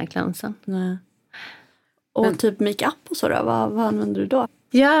egentligen, den här cleansen. Nej. Och typ makeup och så då? Vad använder du då?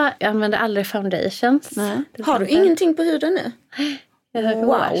 Jag använder aldrig foundations. Nej. Har du ingenting på huden nu? Jag har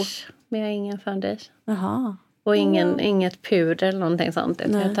rouge, men jag har ingen foundation. Jaha. Och inget puder eller någonting sånt.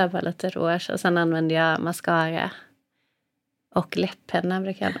 Jag tar bara lite rouge, och sen använder jag mascara. Och läpppenna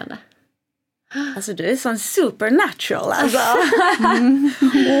brukar jag använda. Alltså du är sån supernatural alltså.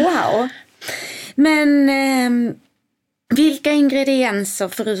 Wow. Men vilka ingredienser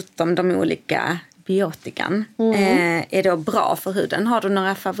förutom de olika biotikan är då bra för huden? Har du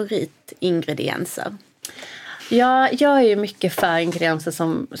några favoritingredienser? Ja, jag är ju mycket för ingredienser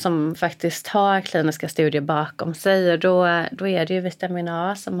som faktiskt har kliniska studier bakom sig. Och då är det ju vitamin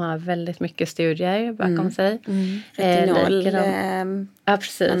A som har väldigt mycket studier bakom sig. Retinol, ja,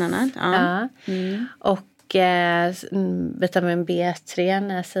 precis. bland annat. Ja. Och vitamin B3,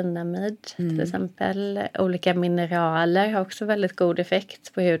 niacinamid till exempel. Olika mineraler har också väldigt god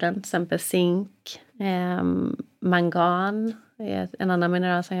effekt på huden. Till exempel zink, mangan är en annan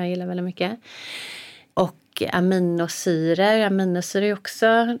mineral som jag gillar väldigt mycket. Och aminosyror är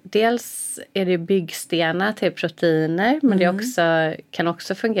också, dels är det byggstenar till proteiner, men det kan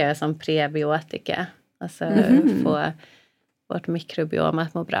också fungera som prebiotika. Alltså få vårt mikrobiom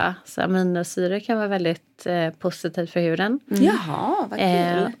att må bra. Så aminosyror kan vara väldigt positivt för huden. Jaha, vad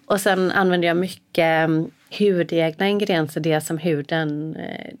kul. Och sen använder jag mycket hudegna ingredienser, det som huden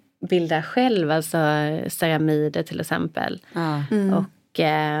bildar själv. Alltså ceramider till exempel. Och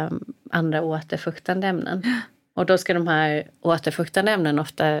andra återfuktande ämnen. Och då ska de här återfuktande ämnen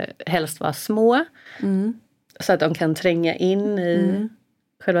ofta helst vara små. Så att de kan tränga in i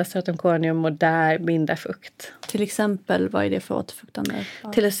själva stratumcorneum och där binda fukt. Till exempel, vad är det för återfuktande?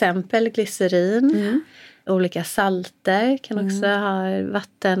 Till exempel glycerin. Olika salter kan också ha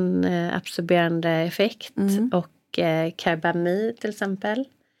vattenabsorberande effekt. Och karbamid till exempel.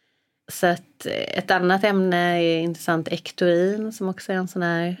 Så att ett annat ämne är intressant, ektoin, som också är en sån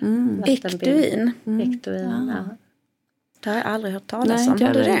här Ektoin? Ektoin, ja. Det har jag aldrig hört talas om.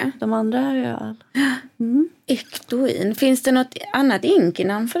 Inte det. De andra har jag. Ektoin. Finns det något annat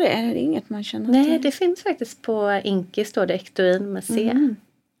inkinamn för det? Är det inget man känner till? Nej, det finns faktiskt på Inki, står det ektoin med C.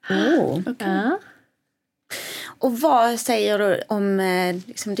 Okay. Ja. Och vad säger du om,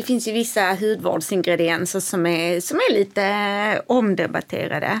 liksom, det finns ju vissa hudvårdsingredienser som är lite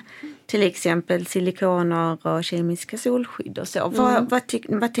omdebatterade. Till exempel silikoner och kemiska solskydd och så.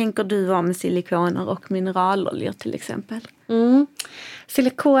 Vad tänker du om silikoner och mineraloljor till exempel?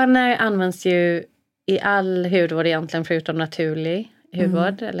 Silikoner används ju i all hudvård egentligen, förutom naturlig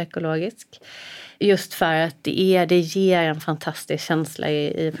hudvård eller ekologisk. Just för att det ger en fantastisk känsla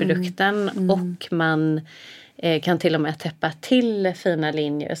i produkten. Och man kan till och med täppa till fina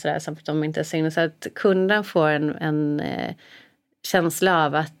linjer så att de inte syns. Så att kunden får en känsla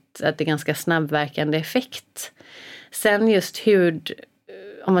av att det är ganska snabbverkande effekt. Sen just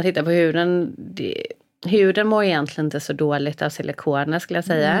om man tittar på huden, huden mår egentligen inte så dåligt av silikoner skulle jag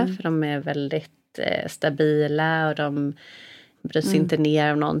säga. För de är väldigt stabila och de bryts inte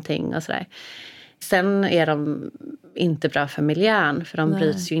ner av någonting och sådär. Sen är de inte bra för miljön, för de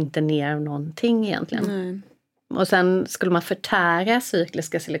bryts ju inte ner av någonting egentligen. Nej. Och sen skulle man förtära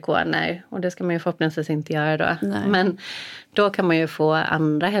cykliska silikoner, och det ska man ju förhoppningsvis inte göra då. Nej. Men då kan man ju få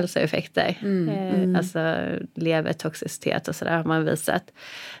andra hälsoeffekter. Alltså levertoxicitet och sådär har man visat.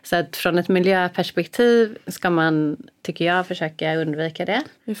 Så att från ett miljöperspektiv ska man, tycker jag, försöka undvika det.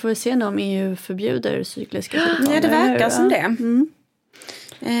 Vi får se om EU förbjuder cykliska silikoner. Ja, det verkar som det.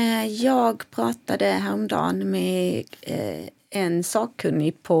 Jag pratade häromdagen med en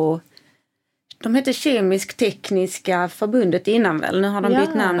sakkunnig på, de heter Kemisk-tekniska förbundet innan väl. Nu har de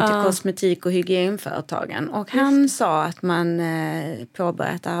bytt namn till kosmetik- och hygienföretagen. Och han sa att man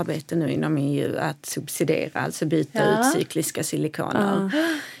påbörjat arbete nu inom EU att subsidiera, alltså byta ut cykliska silikoner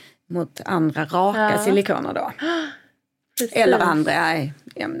mot andra raka silikoner då. Eller andra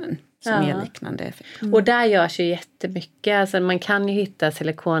ämnen som ger liknande effekt. Och där görs ju jättemycket. Alltså man kan ju hitta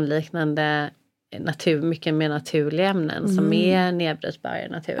silikonliknande mycket mer naturliga ämnen som är nedbrytbara i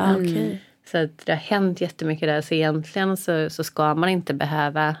naturen. Okay. Så att det har hänt jättemycket där. Så egentligen så ska man inte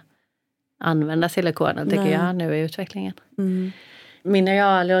behöva använda silikoner, tycker jag, nu i utvecklingen.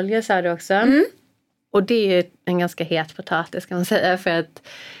 Mineralolja sa du också. Och det är ju en ganska het potatis, kan man säga. För att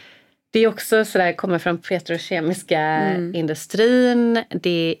det är också sådär, kommer från petrokemiska industrin. Det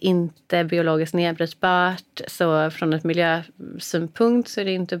är inte biologiskt nedbrytbart. Så från ett miljösynpunkt så är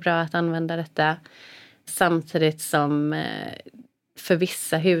det inte bra att använda detta. Samtidigt som för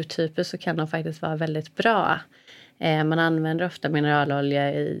vissa hudtyper så kan de faktiskt vara väldigt bra. Man använder ofta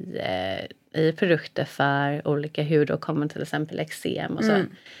mineralolja i produkter för olika hudåkommor, till exempel eksem och så.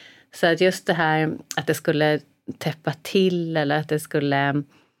 Så att just det här att det skulle täppa till eller att det skulle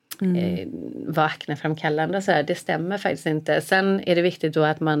vara akneframkallande, så här, det stämmer faktiskt inte. Sen är det viktigt då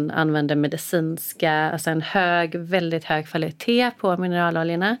att man använder medicinska, alltså en väldigt hög kvalitet på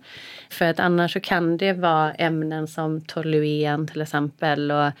mineraloljorna. För att annars så kan det vara ämnen som toluen till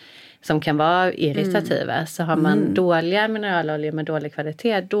exempel, och som kan vara irritativa. Så har man dåliga mineraloljor med dålig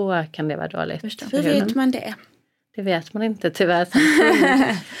kvalitet, då kan det vara dåligt. Hur vet man det? Det vet man inte tyvärr.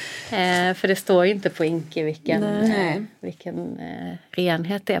 För det står ju inte på Inki vilken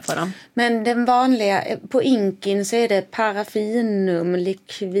renhet det är på dem. Men den vanliga, på Inkin så är det paraffinum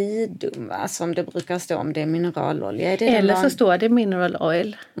liquidum, va, som det brukar stå om det är mineralolja. Är det eller så står det mineral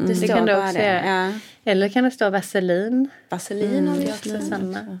oil. Det kan det också det. Ja. Eller kan det stå vaselin. Vaselin har vi också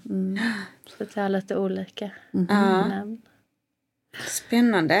samma. Så det är lite olika.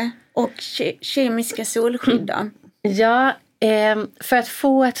 Spännande. Och kemiska solskydd då? Ja, för att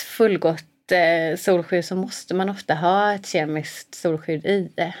få ett fullgott solskydd så måste man ofta ha ett kemiskt solskydd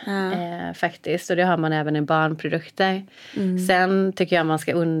i det faktiskt. Och det har man även i barnprodukter. Sen tycker jag man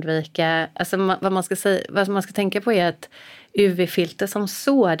ska undvika, alltså vad man ska tänka på är att UV-filter som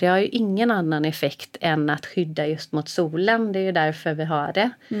så, det har ju ingen annan effekt än att skydda just mot solen. Det är ju därför vi har det.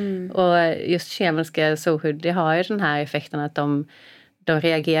 Och just kemiska solskydd, det har ju den här effekten att de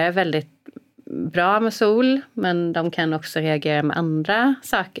reagerar väldigt bra med sol, men de kan också reagera med andra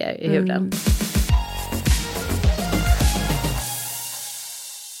saker i huden.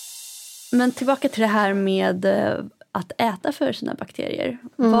 Men tillbaka till det här med att äta för sina bakterier.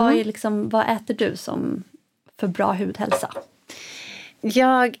 Vad äter du som för bra hudhälsa?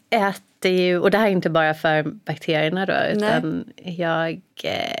 Jag äter ju, och det här är inte bara för bakterierna då, utan jag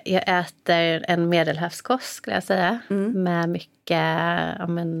äter en medelhavskost skulle jag säga. Med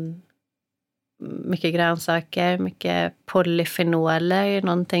mycket grönsaker, mycket polyfenoler,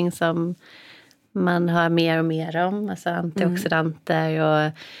 någonting som man hör mer och mer om, alltså antioxidanter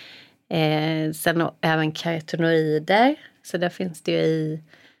och sen även karotenoider. Så där finns det ju i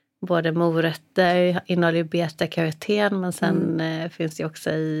både morötter, innehåller beta-karoten, men sen finns det också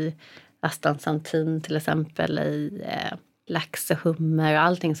i astaxantin till exempel, i lax och hummer och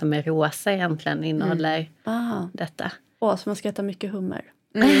allting som är rosa egentligen innehåller detta. Så man ska äta mycket hummer.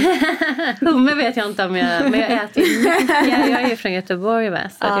 Hummer vet jag inte om men jag äter mycket. Jag är ju från Göteborg, va?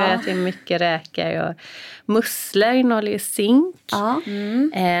 Så att jag äter mycket räkor och musslor innehåller ju zink.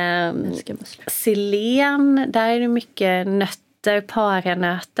 Selen, där är det mycket nötter,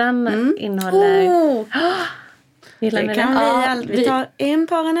 paranöten innehåller. Det kan vi tar en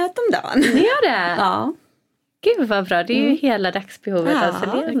paranöt om dagen. Ni gör det? Ja. Gud vad bra, det är ju hela dagsbehovet av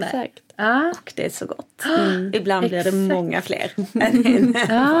selen. Exakt. Och det är så gott. Ibland blir det många fler.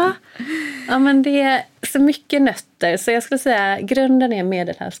 Ja, men det är så mycket nötter. Så jag skulle säga grunden är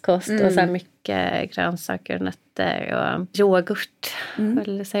medelhavskost och sen mycket grönsaker, nötter och yoghurt.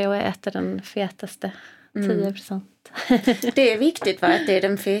 Vill säga, och jag äter den fetaste 10%. Det är viktigt, va? Att det är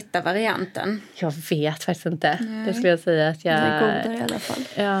den feta varianten. Jag vet faktiskt inte. Nej. Det skulle jag säga att jag... Det är godare i alla fall.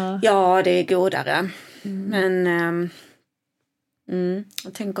 Ja, det är godare. Men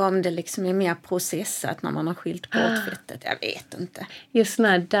jag tänker om det liksom är mer processat när man har skilt bort fettet. Jag vet inte. Just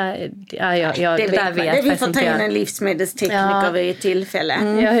när där vi får ta in en livsmedelstekniker vid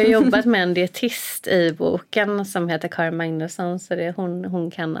tillfälle. Jag har jobbat med en dietist i boken som heter Karin Magnusson. Så det,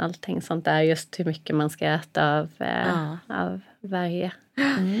 hon kan allting sånt där. Just hur mycket man ska äta av varje.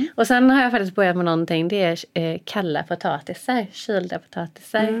 Och sen har jag faktiskt börjat med någonting. Det är kalla potatisar. Kylda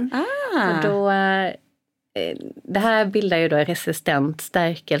potatisar. Och då... Det här bildar ju då resistent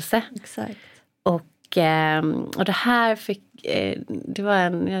stärkelse. Exakt. Och det här fick...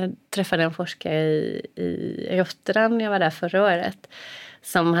 jag träffade en forskare i Rotterdam när jag var där förra året.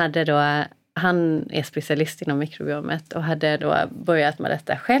 Som hade då... Han är specialist inom mikrobiomet och hade då börjat med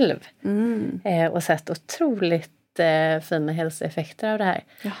detta själv. Och sett otroligt fina hälsoeffekter av det här.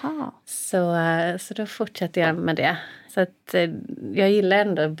 Jaha. Så då fortsätter jag med det. Så att jag gillar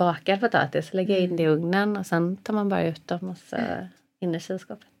ändå bakad potatis. Lägga in det i ugnen och sen tar man bara ut dem och så in i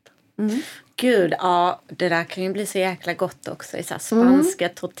kylskåpet. Gud, ja, det där kan ju bli så jäkla gott också. I så här spanska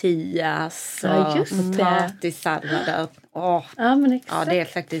tortillas och potatissallader. Ja, men exakt. Ja, det är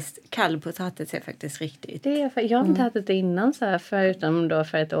faktiskt, kall potatis är faktiskt riktigt. Jag har inte ätit det innan så här, förutom då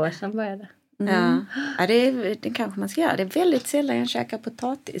för ett år sedan började. Ja, det kanske man ska göra. Det är väldigt sällan jag käkar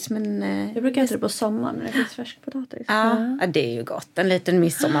potatis. Men, jag brukar äta det på sommaren när det finns färsk potatis. Ja, det är ju gott. En liten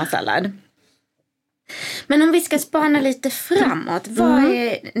midsommarsallad. Men om vi ska spana lite framåt. Vad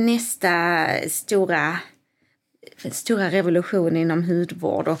är nästa stora revolution inom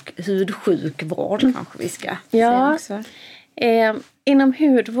hudvård och hudsjukvård kanske vi ska säga också? Inom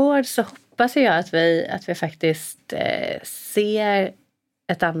hudvård så hoppas jag att vi faktiskt ser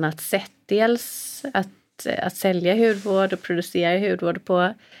ett annat sätt. Dels att sälja hudvård och producera hudvård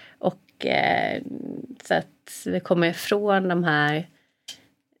på. Och så att vi kommer ifrån de här...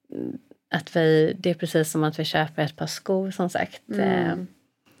 det är precis som att vi köper ett par skor som sagt.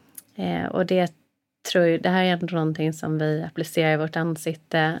 Och det här är ändå någonting som vi applicerar i vårt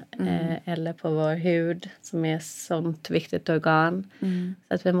ansikte. Eller på vår hud som är ett sånt viktigt organ.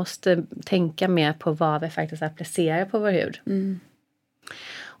 Så att vi måste tänka mer på vad vi faktiskt applicerar på vår hud.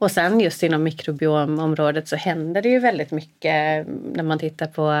 Och sen just inom mikrobiomområdet så händer det ju väldigt mycket när man tittar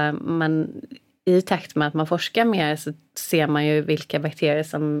på... I takt med att man forskar mer så ser man ju vilka bakterier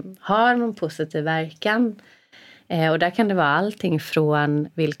som har någon positiv verkan. Och där kan det vara allting från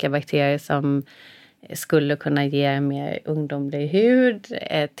vilka bakterier som skulle kunna ge mer ungdomlig hud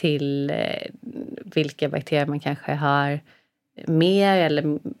till vilka bakterier man kanske har mer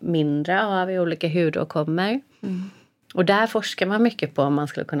eller mindre av i olika hudåkommor. Och där forskar man mycket på om man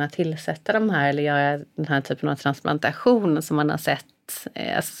skulle kunna tillsätta de här eller göra den här typen av transplantation som man har sett,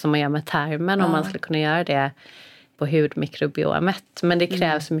 alltså som man gör med tarmen, om man skulle kunna göra det på hudmikrobiomet. Men det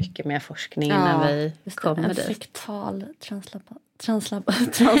krävs mycket mer forskning innan vi kommer dit. Fektal transplantation.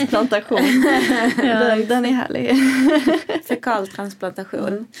 Den är härlig. Fekal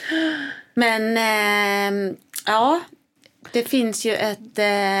transplantation. Men det finns ju ett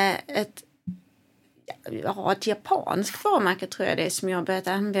japanskt varumärke tror jag det är som jag har börjat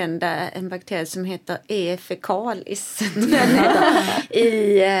använda, en bakterie som heter E. fecalis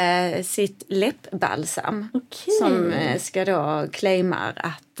i sitt läppbalsam som ska då claimar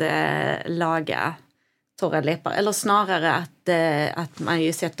att laga torra läppar, eller snarare att man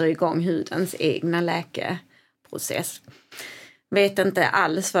ju sätter igång hudens egna läkeprocess. Vet inte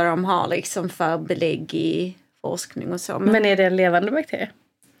alls vad de har liksom för belägg i forskning och så. Men är det en levande bakterie?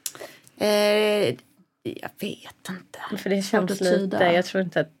 Jag vet inte. För det känns lite, jag tror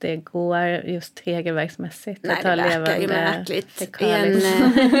inte att det går just regelverksmässigt. Nej, att ha det verkar ju levande märkligt. fekalis.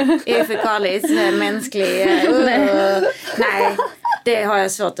 En fekalis, mänsklig. Nej, det har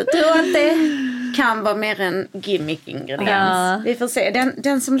jag svårt att tro att det kan vara mer en gimmick-ingrediens. Ja. Vi får se.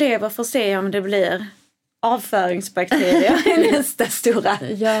 Den som lever får se om det blir avföringsbakterier i nästa stora.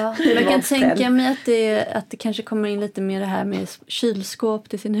 Ja, jag kan tänka mig att det kanske kommer in lite mer det här med kylskåp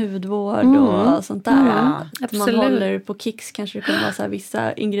till sin hudvård och sånt där. Att man håller på Kicks kanske det kommer vara så här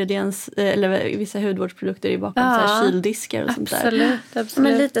vissa eller vissa hudvårdsprodukter i bakom så här kyldiskar och sånt där. Absolut.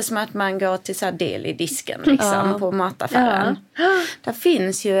 Men lite som att man går till så här del i disken liksom, på mataffären. Där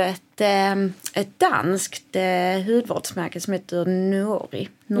finns ju ett danskt hudvårdsmärke som heter Nori.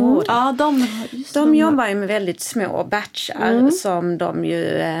 Ja, de jobbar ju med väldigt små batchar som de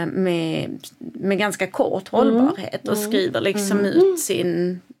ju med ganska kort hållbarhet och skriver liksom ut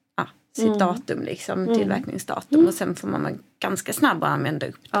sitt datum liksom, tillverkningsdatum. Och sen får man vara ganska snabb att använda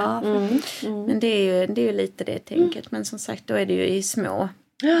upp det. Men det är ju lite det tänket. Men som sagt, då är det ju i små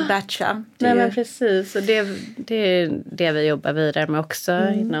batchar. Nej, men precis. Och det är det vi jobbar vidare med också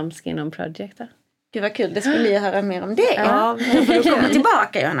inom Skin On Project. Då. Gud vad kul, det skulle vi höra mer om det. Ja, då får du komma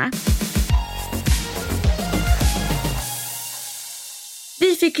tillbaka, Johanna.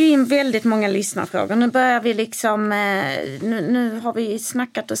 Vi fick ju in väldigt många lyssnarfrågor. Nu börjar vi liksom, nu har vi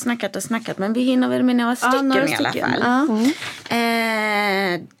snackat, men vi hinner väl med några stycken i alla fall.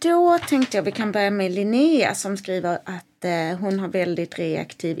 Då tänkte jag vi kan börja med Linnea som skriver att hon har väldigt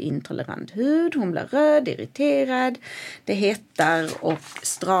reaktiv intolerant hud. Hon blir röd, irriterad, det hettar och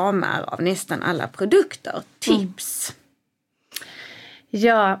stramar av nästan alla produkter. Tips?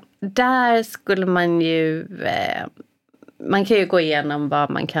 Ja, där skulle man ju... Man kan ju gå igenom vad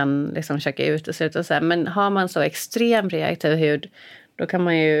man kan liksom försöka utesluta och så här. Men har man så extrem reaktiv hud, då kan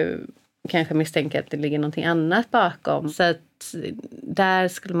man ju kanske misstänka att det ligger någonting annat bakom. Så att där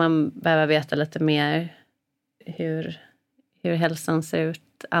skulle man behöva veta lite mer hur hälsan ser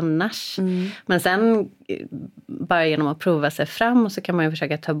ut annars. Men sen bara genom att prova sig fram så kan man ju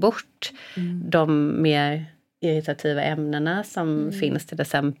försöka ta bort de mer irritativa ämnena som finns, till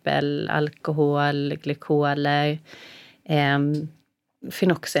exempel alkohol, glykoler,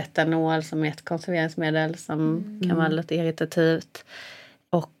 fenoxetanol som är ett konserveringsmedel som kan vara lite irritativt,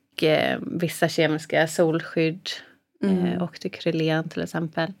 och vissa kemiska solskydd, octykrylen till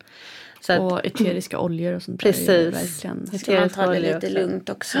exempel. Så och eteriska oljor och sånt. Precis. Där verkligen. Ska man ta det lite lugnt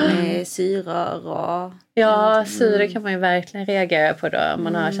också med syror och... Ja, syre kan man ju verkligen reagera på då om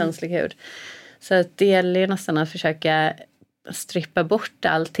man har känslig hud. Så att det gäller ju nästan att försöka strippa bort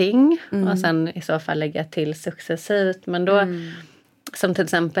allting och sen i så fall lägga till successivt. Men då, som till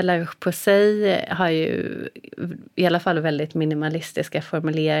exempel La Roche-Posay har ju i alla fall väldigt minimalistiska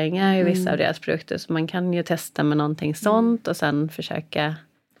formuleringar i vissa av deras produkter. Så man kan ju testa med någonting sånt och sen försöka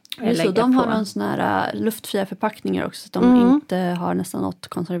lägga så de på. har någon sån här luftfria förpackningar också, så att de inte har nästan något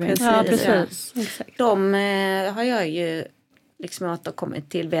konserveringsmedel. Ja, precis. Ja. Exakt. De har jag ju liksom återkommit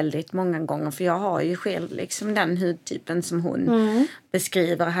till väldigt många gånger, för jag har ju själv liksom den hudtypen som hon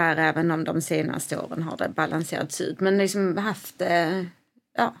beskriver här, även om de senaste åren har det balanserats ut. Men liksom haft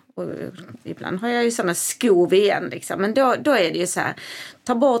och ibland har jag ju sådana skov igen liksom. Men då är det ju så här,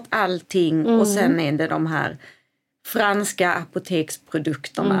 ta bort allting och sen är det de här franska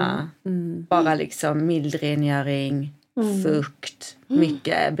apoteksprodukterna, bara liksom mildrengöring, fukt,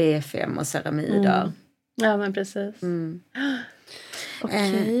 mycket B5 och ceramider. Ja, men precis.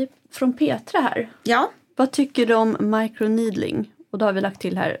 Okej. Från Petra här. Ja. Vad tycker du om microneedling? Och då har vi lagt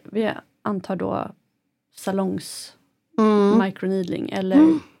till här, vi antar då salongs microneedling.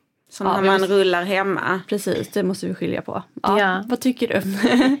 Eller, som när man rullar hemma. Precis, det måste vi skilja på. Ja. Vad tycker du?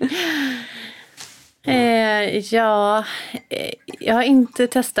 Jag har inte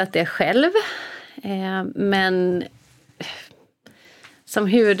testat det själv. Men som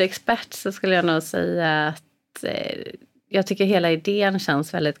hudexpert så skulle jag nog säga att jag tycker hela idén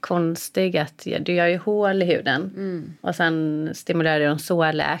känns väldigt konstig. Att du gör ju hål i huden och sen stimulerar du en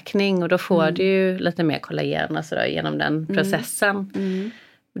sårläkning och då får du ju lite mer kollagen alltså då, genom den processen.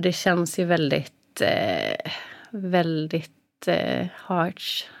 Det känns ju väldigt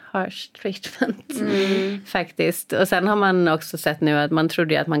harsh treatment faktiskt. Och sen har man också sett nu att man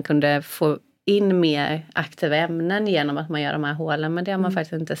trodde att man kunde få in mer aktiva ämnen genom att man gör de här hålen, men det har man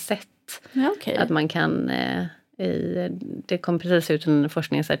faktiskt inte sett. Ja, okay. Att man kan det kom precis ut en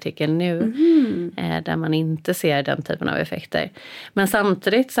forskningsartikel nu där man inte ser den typen av effekter. Men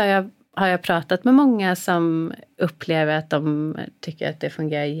samtidigt så har jag pratat med många som upplever att de tycker att det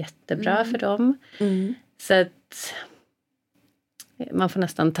fungerar jättebra för dem. Så att man får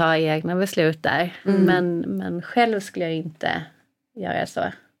nästan ta egna beslut där. Men själv skulle jag inte göra så.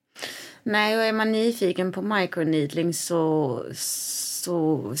 Nej, och är man nyfiken på microneedling så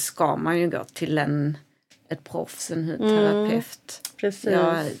ska man ju gå till ett proffs, en hudterapeut. Precis.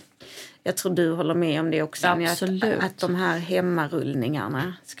 Jag tror du håller med om det också. Absolut. Att de här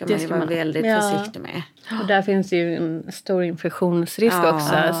hemmarullningarna ska man ju vara väldigt försiktig med. Och där finns ju en stor infektionsrisk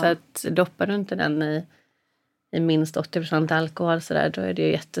också. Så att doppar du inte den i minst 80% alkohol så där, då är det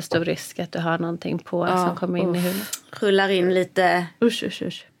ju jättestor risk att du har någonting på som kommer in i huden. Rullar in lite.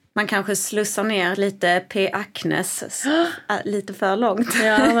 Usch. Man kanske slussar ner lite P-acnes lite för långt.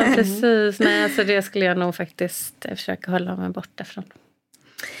 Ja, men precis. Nej, alltså det skulle jag nog faktiskt försöka hålla mig borta från.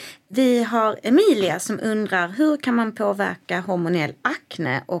 Vi har Emilia som undrar, hur kan man påverka hormonell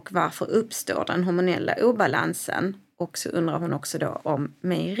akne och varför uppstår den hormonella obalansen? Och så undrar hon också då om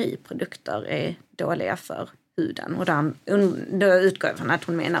mejeriprodukter är dåliga för huden. Och då utgår jag från att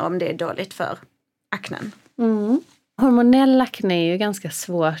hon menar om det är dåligt för aknen. Hormonell akne är ju ganska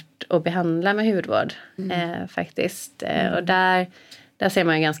svårt att behandla med hudvård faktiskt. Och där ser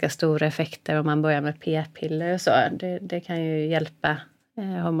man ganska stora effekter om man börjar med p-piller och så. Det kan ju hjälpa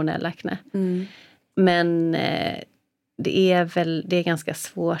hormonell akne. Men det är ganska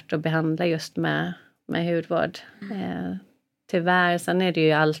svårt att behandla just med hudvård. Tyvärr, sen är det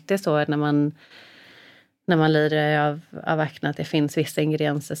ju alltid så när man lider av akne att det finns vissa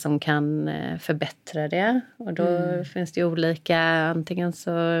ingredienser som kan förbättra det. Och då finns det ju olika, antingen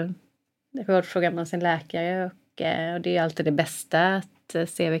så rådfrågar man sin läkare och det är alltid det bästa att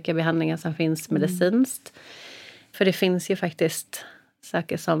se vilka behandlingar som finns medicinskt. För det finns ju faktiskt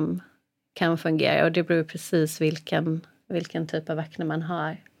saker som kan fungera och det beror precis vilken typ av akne man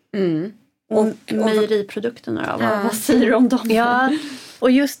har. Och mejeriprodukterna då, vad säger du om dem? Ja,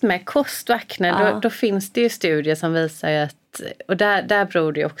 och just med kost och akne då finns det ju studier som visar att, och där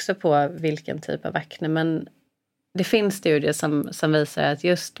beror det också på vilken typ av akne, men det finns studier som visar att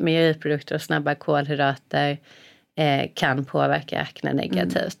just mejeriprodukter och snabba kolhydrater kan påverka akne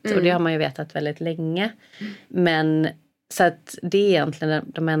negativt. Och det har man ju vetat väldigt länge. Men så att det är egentligen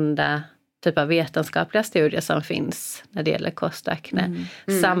de enda typ av vetenskapliga studier som finns när det gäller kost och akne.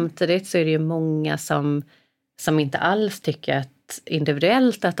 Samtidigt så är det ju många som inte alls tycker att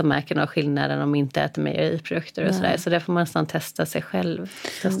individuellt att de märker några skillnader om de inte äter mejeriprodukter och sådär. Så där får man nästan testa sig själv.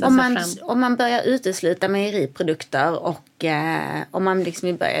 Om man börjar utesluta mejeriprodukter och om man liksom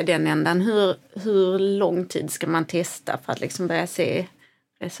vill börja den ändan, hur lång tid ska man testa för att liksom börja se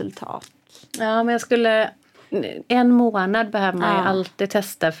resultat? Ja, men 1 månad behöver man ju alltid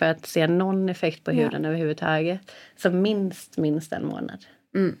testa för att se någon effekt på huden överhuvudtaget. Så minst 1 månad.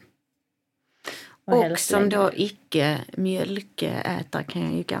 Och som då icke-mjölkätare kan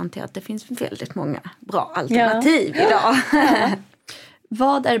jag ju garantera att det finns väldigt många bra alternativ idag.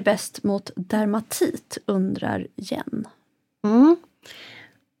 Vad är bäst mot dermatit, undrar Jen.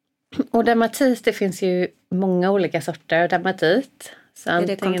 Och dermatit, det finns ju många olika sorter av dermatit. Så är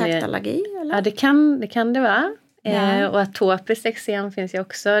det kontaktallergi? Eller? Ja, det kan det vara. Och atopiskt eksem finns ju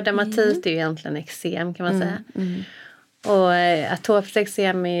också. Dermatit är ju egentligen eksem kan man säga. Och atopiskt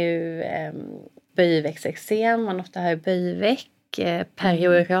eksem är ju böjväxteksem. Man ofta har böjväck.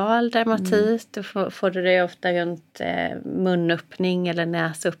 Perioral dermatit. Då får du det ofta runt munöppning eller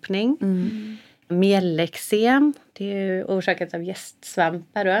näsöppning. Mjälleksem. Det är ju orsakat av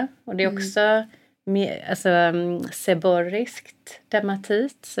jästsvampar då. Och det är också seborriskt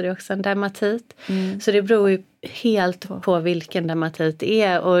dermatit, så det är också en dermatit. Så det beror ju helt på vilken dermatit det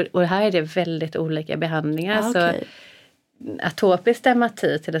är, och här är det väldigt olika behandlingar. Så atopisk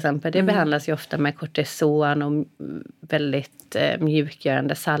dermatit till exempel, det behandlas ju ofta med kortison och väldigt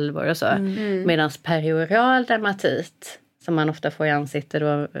mjukgörande salvor och så. Medan perioral dermatit, som man ofta får i ansiktet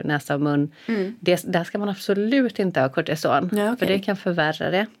och näsa och mun, där ska man absolut inte ha kortison, för det kan förvärra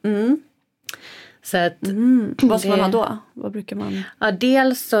det. Så att, vad ska man ha då? Vad brukar man? Ja,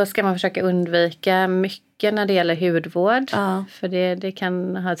 dels så ska man försöka undvika mycket när det gäller hudvård. För det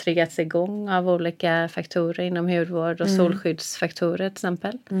kan ha triggats igång av olika faktorer inom hudvård och solskyddsfaktorer till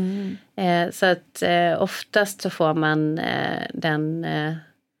exempel. Så att oftast så får man den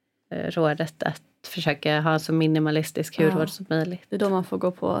rådet att försöka ha så minimalistisk hudvård som möjligt. Det är då man får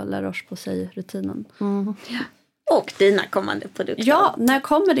gå på La Roche-Posay-rutinen. Och dina kommande produkter. Ja, när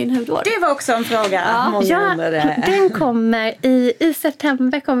kommer din hudvård? Det var också en fråga. Den kommer i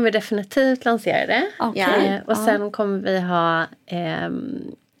september kommer vi definitivt lansera det. Och sen kommer vi ha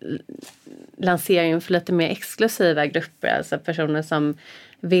lansering för lite mer exklusiva grupper. Alltså personer som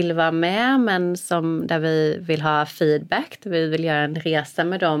vill vara med, men där vi vill ha feedback. Där vi vill göra en resa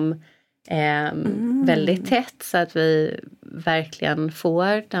med dem väldigt tätt, så att vi verkligen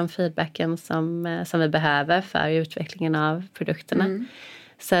får den feedbacken som vi behöver för utvecklingen av produkterna.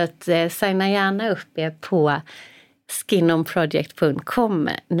 Så att signa gärna upp er på skinomproject.com,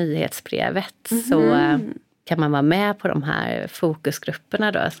 nyhetsbrevet, så kan man vara med på de här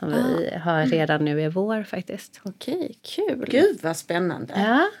fokusgrupperna då, som vi har redan nu i vår faktiskt. Okej, kul. Gud vad spännande.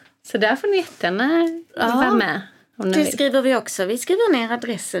 Ja, så där får ni jättegärna vara med. Det skriver vi också. Vi skriver ner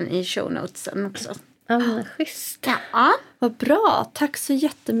adressen i shownotesen också. Schysst. Vad bra. Tack så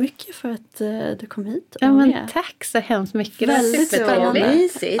jättemycket för att du kom hit. Tack så hemskt mycket. Väldigt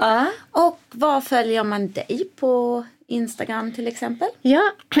mysigt. Och vad följer man dig på Instagram till exempel?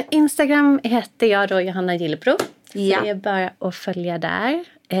 Ja, Instagram heter jag då Johanna Gillbro. Så det är bara att följa där.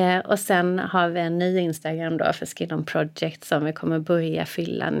 Och sen har vi en ny Instagram då för Skin On Project som vi kommer börja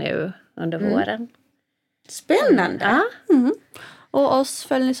fylla nu under våren. Spännande. Och oss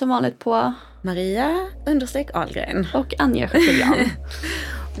följer ni som vanligt på Maria_Ahlgren. och Anja Sjögran.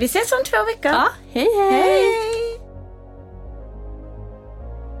 Vi ses om 2 veckor. Ja, hej hej! Hej!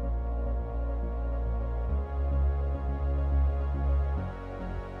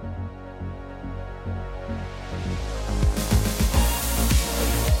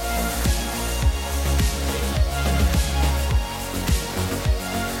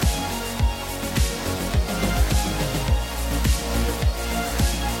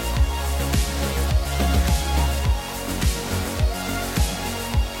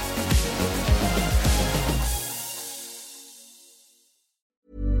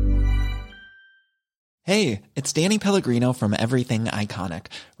 Hey, it's Danny Pellegrino from Everything Iconic.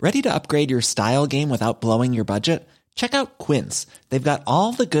 Ready to upgrade your style game without blowing your budget? Check out Quince. They've got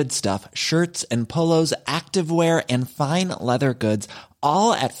all the good stuff, shirts and polos, activewear, and fine leather goods,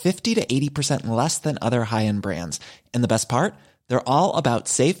 all at 50 to 80% less than other high-end brands. And the best part? They're all about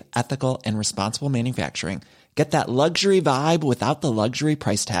safe, ethical, and responsible manufacturing. Get that luxury vibe without the luxury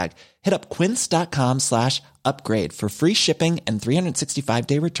price tag. Hit up quince.com/upgrade for free shipping and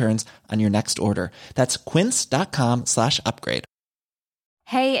 365-day returns on your next order. That's quince.com/upgrade.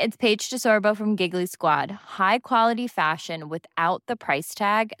 Hey, it's Paige DeSorbo from Giggly Squad. High quality fashion without the price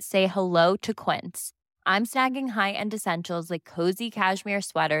tag. Say hello to Quince. I'm snagging high-end essentials like cozy cashmere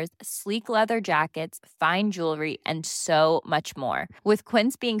sweaters, sleek leather jackets, fine jewelry, and so much more. With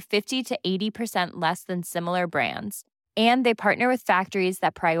Quince being 50 to 80% less than similar brands. And they partner with factories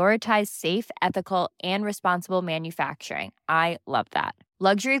that prioritize safe, ethical, and responsible manufacturing. I love that.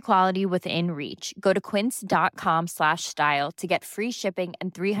 Luxury quality within reach. Go to quince.com/style to get free shipping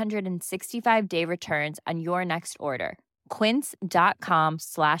and 365-day returns on your next order.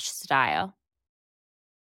 Quince.com/style.